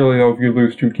 Now, clearly, though, if you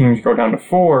lose 2 teams, you go down to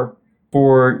 4.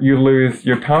 Or you lose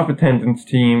your top attendance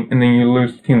team, and then you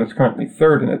lose the team that's currently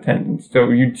 3rd in attendance. So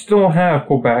you'd still have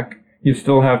Quebec, you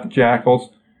still have the Jackals,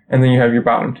 and then you have your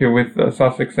bottom 2 with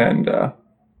Sussex and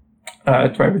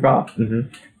Trois-Rivières.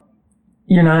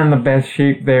 You're not in the best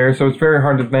shape there, so it's very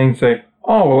hard to then say,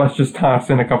 oh, well, let's just toss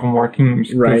in a couple more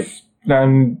teams. Right.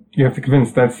 Then you have to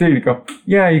convince that city to go,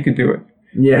 yeah, you could do it.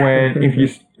 Yeah. When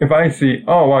if I see,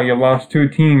 oh, wow, you lost 2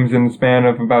 teams in the span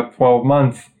of about 12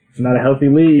 months. It's not a healthy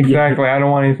league. Exactly. I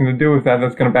don't want anything to do with that.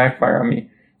 That's going to backfire on me.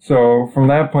 So from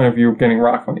that point of view, getting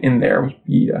Rockland in there would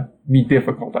be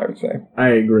difficult, I would say.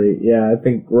 I agree. Yeah, I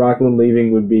think Rockland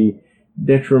leaving would be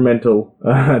detrimental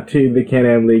to the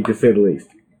Can-Am League, to say the least.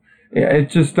 Yeah,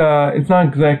 it's just, it's not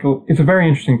exactly, it's a very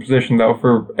interesting position, though,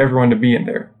 for everyone to be in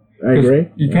there. I agree.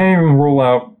 You can't even rule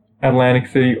out Atlantic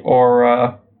City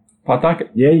or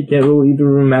Pawtucket. Yeah, you can't rule either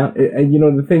of them out. You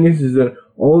know, the thing is that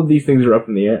all of these things are up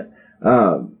in the air.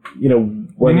 You know,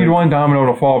 we need one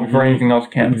domino to fall before anything else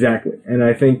can. Exactly. And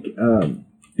I think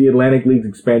the Atlantic League's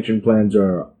expansion plans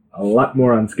are a lot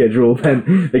more on schedule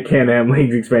than the Can-Am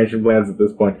League's expansion plans at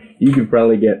this point. You could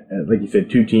probably get, like you said,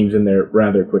 2 teams in there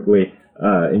rather quickly,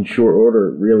 in short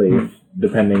order, really,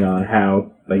 depending on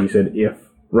how, like you said, if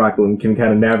Rockland can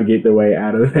kind of navigate their way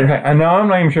out of there. Okay, and now I'm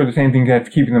not even sure there's anything that's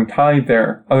keeping them tied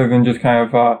there, other than just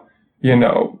kind of, you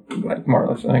know, like more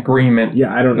or less an agreement.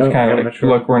 Yeah, I don't know. It's kind of I'm like, not sure.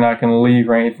 look, we're not going to leave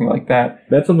or anything like that.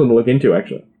 That's something to look into,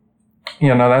 actually.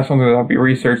 Yeah, no, that's something that'll be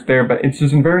researched there, but it's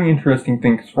just a very interesting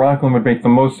thing, because Rockland would make the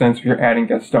most sense if you're adding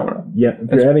Gastonia. Yeah,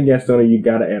 if you're adding Gastonia, you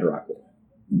gotta add Rockland.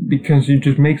 Because it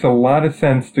just makes a lot of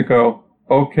sense to go,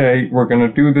 okay, we're going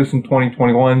to do this in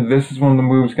 2021, this is when the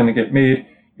move's going to get made.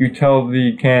 You tell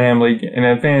the Can-Am League in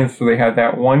advance so they have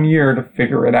that 1 year to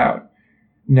figure it out.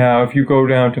 Now, if you go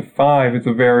down to 5, it's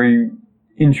a very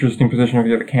interesting position for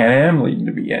the Can-Am League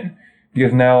to be in.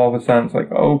 Because now all of a sudden it's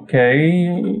like, okay...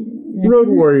 Road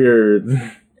Warriors!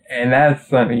 And that's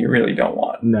something you really don't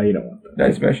want. No, you don't want that.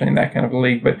 Especially in that kind of a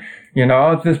league. But, you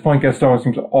know, at this point, Gastonia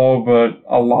seems all but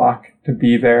a lock to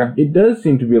be there. It does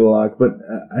seem to be a lock, but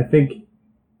I think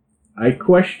I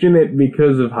question it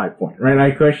because of High Point, right?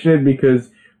 I question it because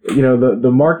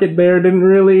the market there didn't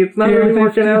really, it's not really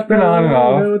working out. It's been on and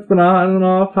off. It's been on and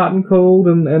off, hot and cold,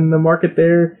 and the market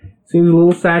there seems a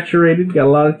little saturated. Got a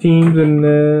lot of teams in,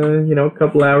 a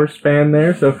couple hours span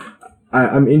there. So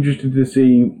I'm interested to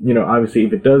see, obviously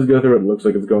if it does go through, it looks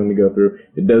like it's going to go through.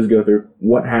 If it does go through,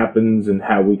 what happens and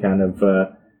how we kind of,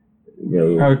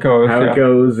 how it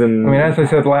goes. And I mean, as I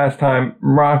said last time,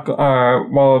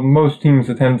 while most teams'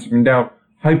 attendance have been down,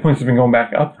 High Point's have been going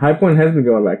back up. High Point has been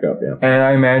going back up, yeah. And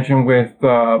I imagine with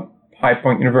High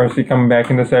Point University coming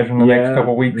back into session in the next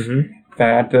couple of weeks,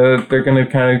 that they're going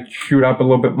to kind of shoot up a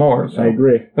little bit more. So I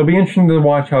agree. It'll be interesting to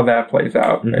watch how that plays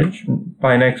out.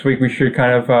 By next week, we should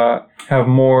kind of have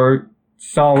more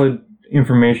solid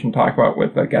information to talk about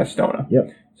with Gastonia.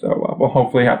 Yep. So we'll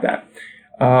hopefully have that.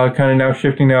 Kind of now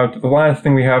shifting now to the last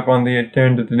thing we have on the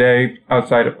agenda today,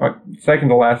 outside of second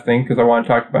to last thing, because I want to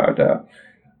talk about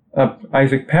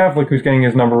Isaac Pavlik, who's getting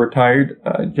his number retired.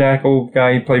 Jackal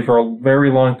guy, he played for a very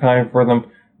long time for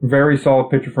them. Very solid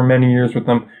pitcher for many years with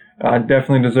them.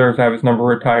 Definitely deserves to have his number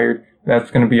retired. That's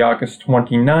going to be August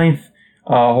 29th.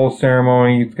 Whole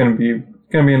ceremony. It's going to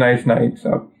be a nice night.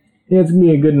 So yeah, it's going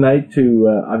to be a good night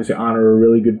to obviously honor a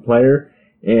really good player.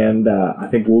 And I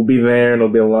think we'll be there, and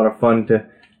it'll be a lot of fun to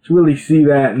really see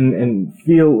that and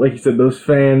feel, like you said, those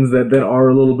fans that are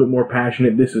a little bit more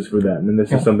passionate, this is for them, and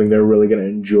this is something they're really going to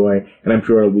enjoy, and I'm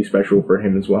sure it'll be special for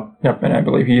him as well. Yep, and I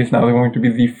believe he is now going to be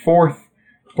the fourth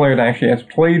player that actually has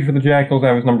played for the Jackals.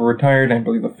 That was number retired, I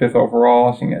believe the fifth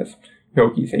overall, seeing as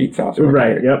Yoki's eighth also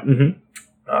retired. Right,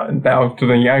 yep. Now to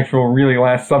the actual really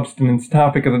last substance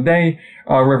topic of the day,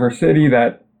 River City,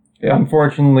 that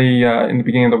unfortunately in the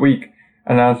beginning of the week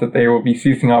announced that they will be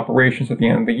ceasing operations at the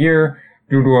end of the year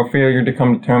due to a failure to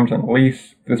come to terms on a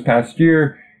lease this past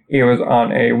year. It was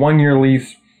on a 1-year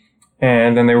lease,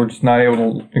 and then they were just not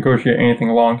able to negotiate anything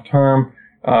long-term.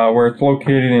 Where it's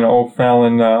located in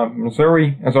O'Fallon,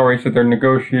 Missouri. As already said, they're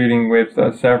negotiating with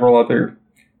several other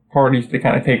parties to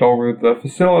kind of take over the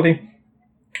facility.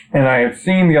 And I had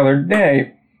seen the other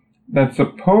day that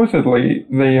supposedly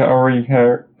they were already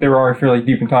fairly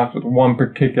deep in talks with one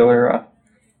particular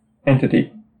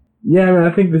entity. Yeah, I mean, I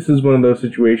think this is one of those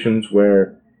situations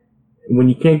where when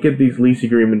you can't get these lease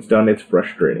agreements done, it's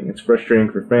frustrating. It's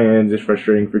frustrating for fans, it's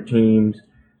frustrating for teams,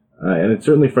 and it's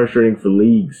certainly frustrating for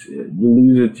leagues. You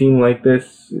lose a team like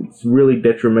this, it's really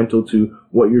detrimental to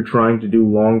what you're trying to do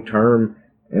long term.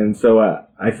 And so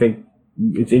I think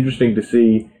it's interesting to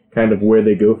see kind of where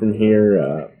they go from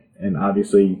here. And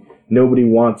obviously, nobody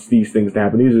wants these things to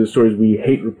happen. These are the stories we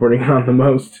hate reporting on the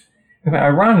most.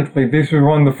 Ironically, these were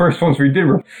one of the first ones we did,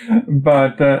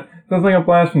 but that's like a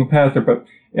blast from the past there. But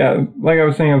yeah, like I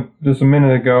was saying just a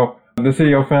minute ago, the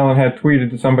city of O'Fallon had tweeted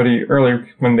to somebody earlier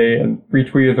when they had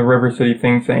retweeted the River City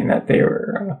thing saying that they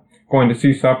were going to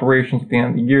cease operations at the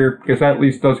end of the year, because that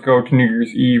lease does go to New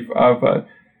Year's Eve of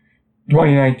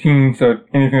 2019, so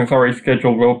anything that's already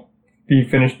scheduled will be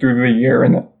finished through the year,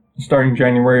 and starting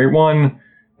January 1,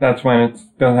 that's when it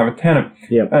doesn't have a tenant.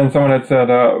 Yep. And someone had said,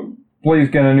 please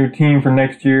get a new team for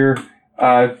next year.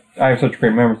 I have such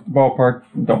great memories of the ballpark,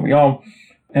 don't we all?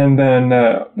 And then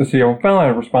the CEO of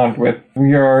O'Fallon responded with,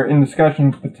 we are in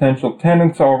discussion with potential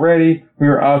tenants already. We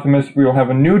are optimistic we will have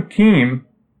a new team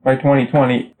by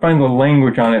 2020. Find the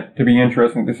language on it to be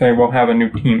interesting to say we'll have a new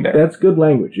team there. That's good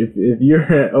language. If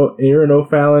you're in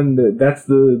O'Fallon, that's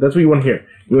what you want to hear.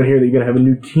 You want to hear that you're going to have a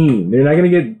new team. They're not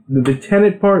going to get the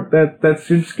tenant part. That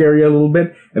should scare you a little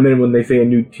bit. And then when they say a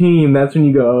new team, that's when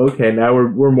you go, oh, okay, now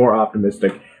we're more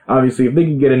optimistic. Obviously, if they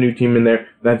can get a new team in there,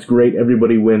 that's great.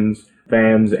 Everybody wins.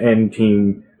 Fans and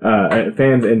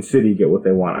city get what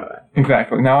they want out of that.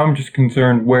 Exactly. Now I'm just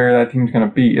concerned where that team's going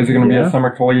to be. Is it going to be a summer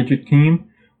collegiate team,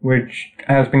 which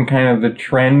has been kind of the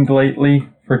trend lately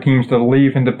for teams to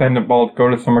leave independent ball to go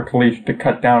to summer collegiate to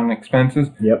cut down on expenses?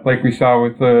 Yep. Like we saw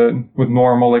with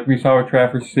Normal, like we saw with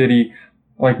Traverse City,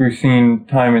 like we've seen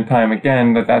time and time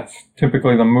again, that's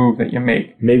typically the move that you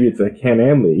make. Maybe it's a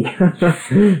Can-Am league.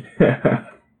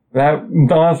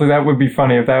 Honestly, that would be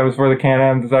funny if that was where the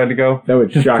Can-Am decided to go. That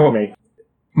would shock me.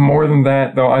 More than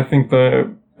that, though, I think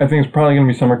it's probably going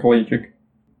to be summer collegiate.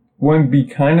 Wouldn't be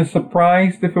kind of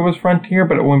surprised if it was Frontier,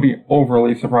 but it wouldn't be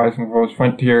overly surprising if it was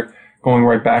Frontier going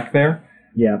right back there.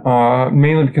 Yeah.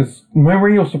 Mainly because my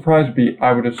real surprise would be,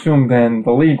 I would assume then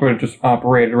the league would have just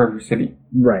operated River City.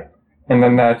 Right. And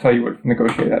then that's how you would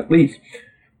negotiate that lease.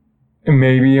 And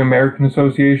maybe American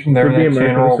Association there in that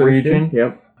general region.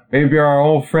 Yep. Maybe our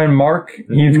old friend Mark,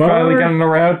 he's finally getting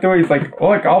around to it. He's like,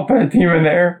 look, I'll put a team in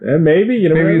there. Maybe,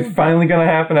 Maybe it's finally going to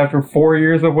happen after 4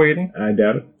 years of waiting. I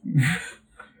doubt it.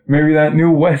 Maybe that new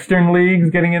Western League's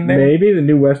getting in there. Maybe the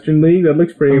new Western League. That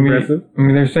looks pretty impressive. I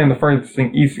mean, they're saying the furthest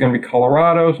thing east is going to be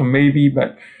Colorado, so maybe,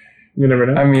 but you never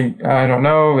know. I mean, I don't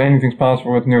know. Anything's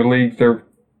possible with new leagues.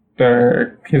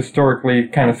 They're historically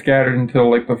kind of scattered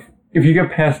until if you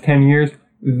get past 10 years,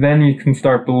 then you can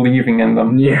start believing in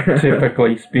them. Yeah.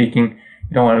 Typically speaking,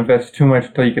 you don't want to invest too much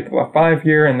until you get to the 5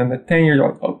 year, and then the 10 year,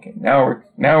 you're like, okay, now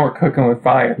we're cooking with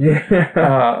fire.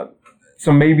 Yeah.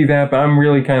 So maybe that, but I'm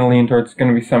really kind of leaning towards it's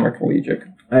going to be summer collegiate.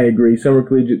 I agree. Summer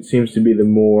collegiate seems to be the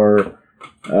more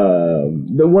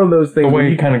one of those things. The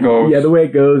way it kind of goes. Yeah, the way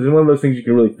it goes, and one of those things you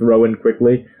can really throw in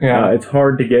quickly. Yeah. It's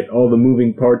hard to get all the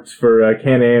moving parts for a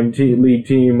Can-Am league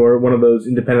team or one of those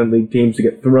independent league teams to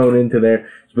get thrown into there.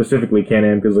 Specifically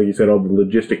Can-Am, because like you said, all the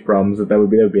logistic problems that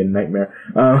would be a nightmare.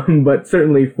 But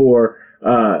certainly for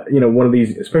one of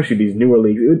these, especially these newer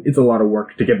leagues, it's a lot of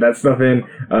work to get that stuff in.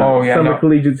 Summer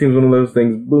collegiate seems one of those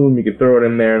things. Boom, you can throw it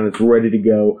in there and it's ready to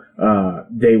go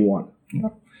day one. Yeah.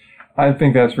 I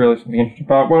think that's really something interesting.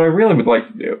 But what I really would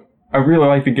like to do, I really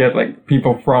like to get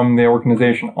people from the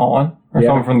organization on, or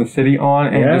someone from the city on,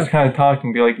 and just kind of talk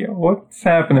and be like, what's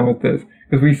happening with this?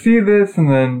 Because we see this, and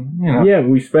then, Yeah,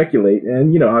 we speculate.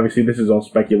 And, obviously this is all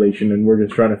speculation, and we're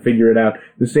just trying to figure it out.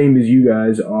 The same as you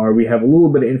guys are. We have a little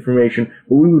bit of information,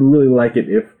 but we would really like it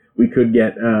if we could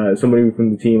get somebody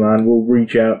from the team on. We'll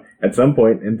reach out at some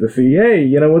point and to see, hey,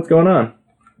 what's going on?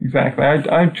 Exactly.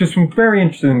 I'm just very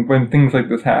interested in when things like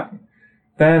this happen.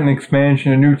 That and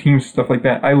expansion and new teams, stuff like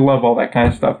that. I love all that kind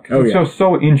of stuff. Because it's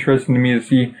so interesting to me to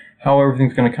see how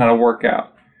everything's going to kind of work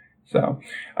out. So,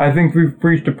 I think we've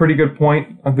reached a pretty good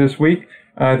point of this week.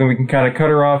 I think we can kind of cut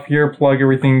her off here, plug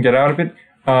everything, and get out of it.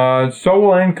 So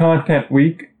we'll end Content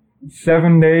Week.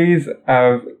 7 days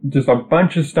of just a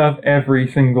bunch of stuff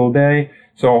every single day.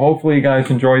 So hopefully you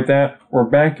guys enjoyed that. We're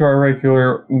back to our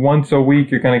regular once a week.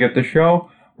 You're going to get the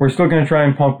show. We're still going to try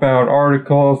and pump out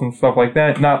articles and stuff like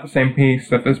that. Not the same pace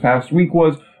that this past week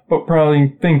was, but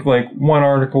probably think one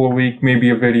article a week, maybe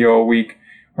a video a week,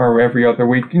 or every other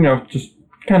week. Just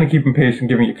kind of keeping pace and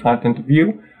giving you content to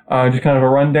view. Just kind of a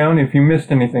rundown. If you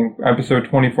missed anything, episode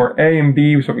 24A and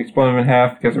B, so we split them in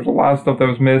half because there's a lot of stuff that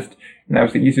was missed, and that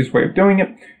was the easiest way of doing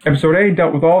it. Episode A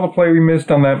dealt with all the play we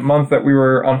missed on that month that we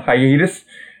were on hiatus.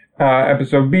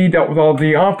 Episode B dealt with all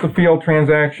the off-the-field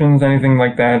transactions, anything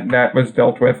like that. That was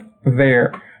dealt with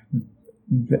there.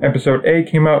 Episode A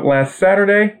came out last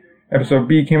Saturday. Episode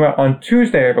B came out on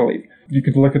Tuesday, I believe. You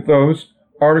could look at those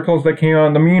articles that came out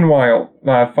in the meanwhile.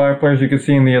 5 players you could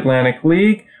see in the Atlantic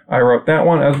League. I wrote that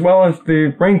one, as well as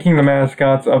the ranking the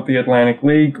mascots of the Atlantic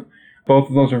League. Both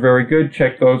of those are very good.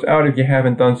 Check those out if you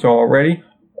haven't done so already.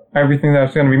 Everything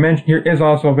that's going to be mentioned here is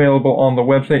also available on the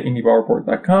website,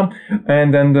 indyballreport.com.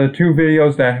 And then the 2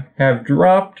 videos that have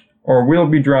dropped, or will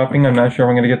be dropping, I'm not sure if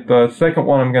I'm going to get the second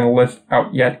one I'm going to list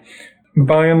out yet.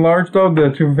 By and large, though,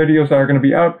 the 2 videos that are going to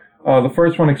be out, the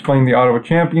first one explaining the Ottawa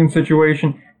Champions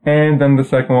situation, and then the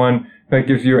second one that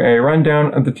gives you a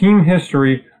rundown of the team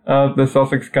history of the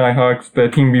Sussex Skyhawks, the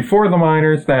team before the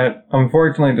Miners that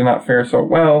unfortunately did not fare so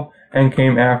well and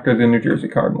came after the New Jersey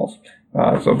Cardinals.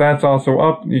 So that's also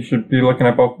up. You should be looking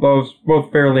at both of those,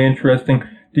 both fairly interesting,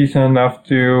 decent enough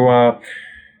to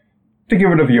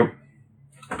give it a view.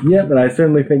 Yeah, but I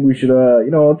certainly think we should,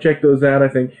 I'll check those out. I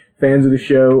think fans of the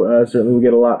show certainly will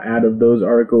get a lot out of those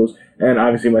articles. And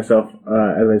obviously myself,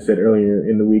 as I said earlier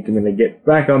in the week, I'm going to get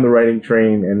back on the writing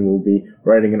train and we'll be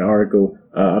writing an article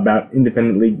about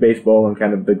independent league baseball and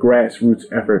kind of the grassroots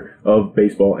effort of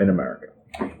baseball in America.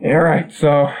 All right,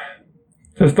 so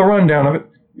just the rundown of it.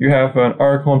 You have an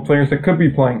article on players that could be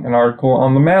playing, an article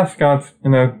on the mascots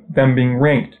and them being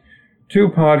ranked. 2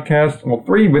 podcasts,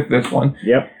 3 with this one.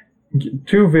 Yep.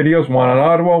 2 videos, 1 on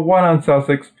Ottawa, 1 on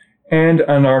Sussex, and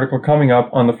an article coming up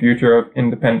on the future of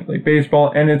independent league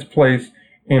baseball and its place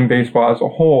in baseball as a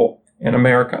whole in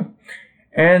America.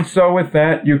 And so with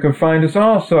that, you can find us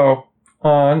also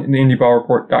on the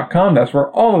indyballreport.com. That's where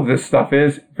all of this stuff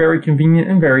is. Very convenient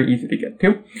and very easy to get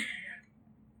to.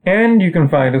 And you can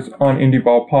find us on Indy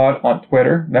Ball Pod on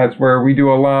Twitter. That's where we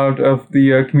do a lot of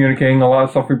the communicating, a lot of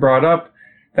stuff we brought up.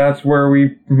 That's where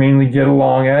we mainly get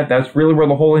along at. That's really where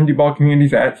the whole Indy Ball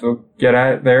community's at. So get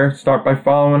at it there. Start by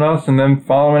following us and then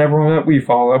following everyone that we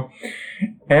follow.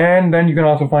 And then you can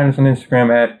also find us on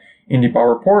Instagram at Indy Ball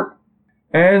Report.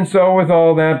 And so with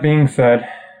all that being said,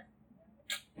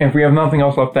 if we have nothing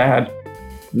else left to add,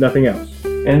 nothing else.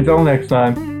 Until next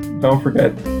time, don't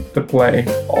forget to play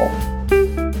ball.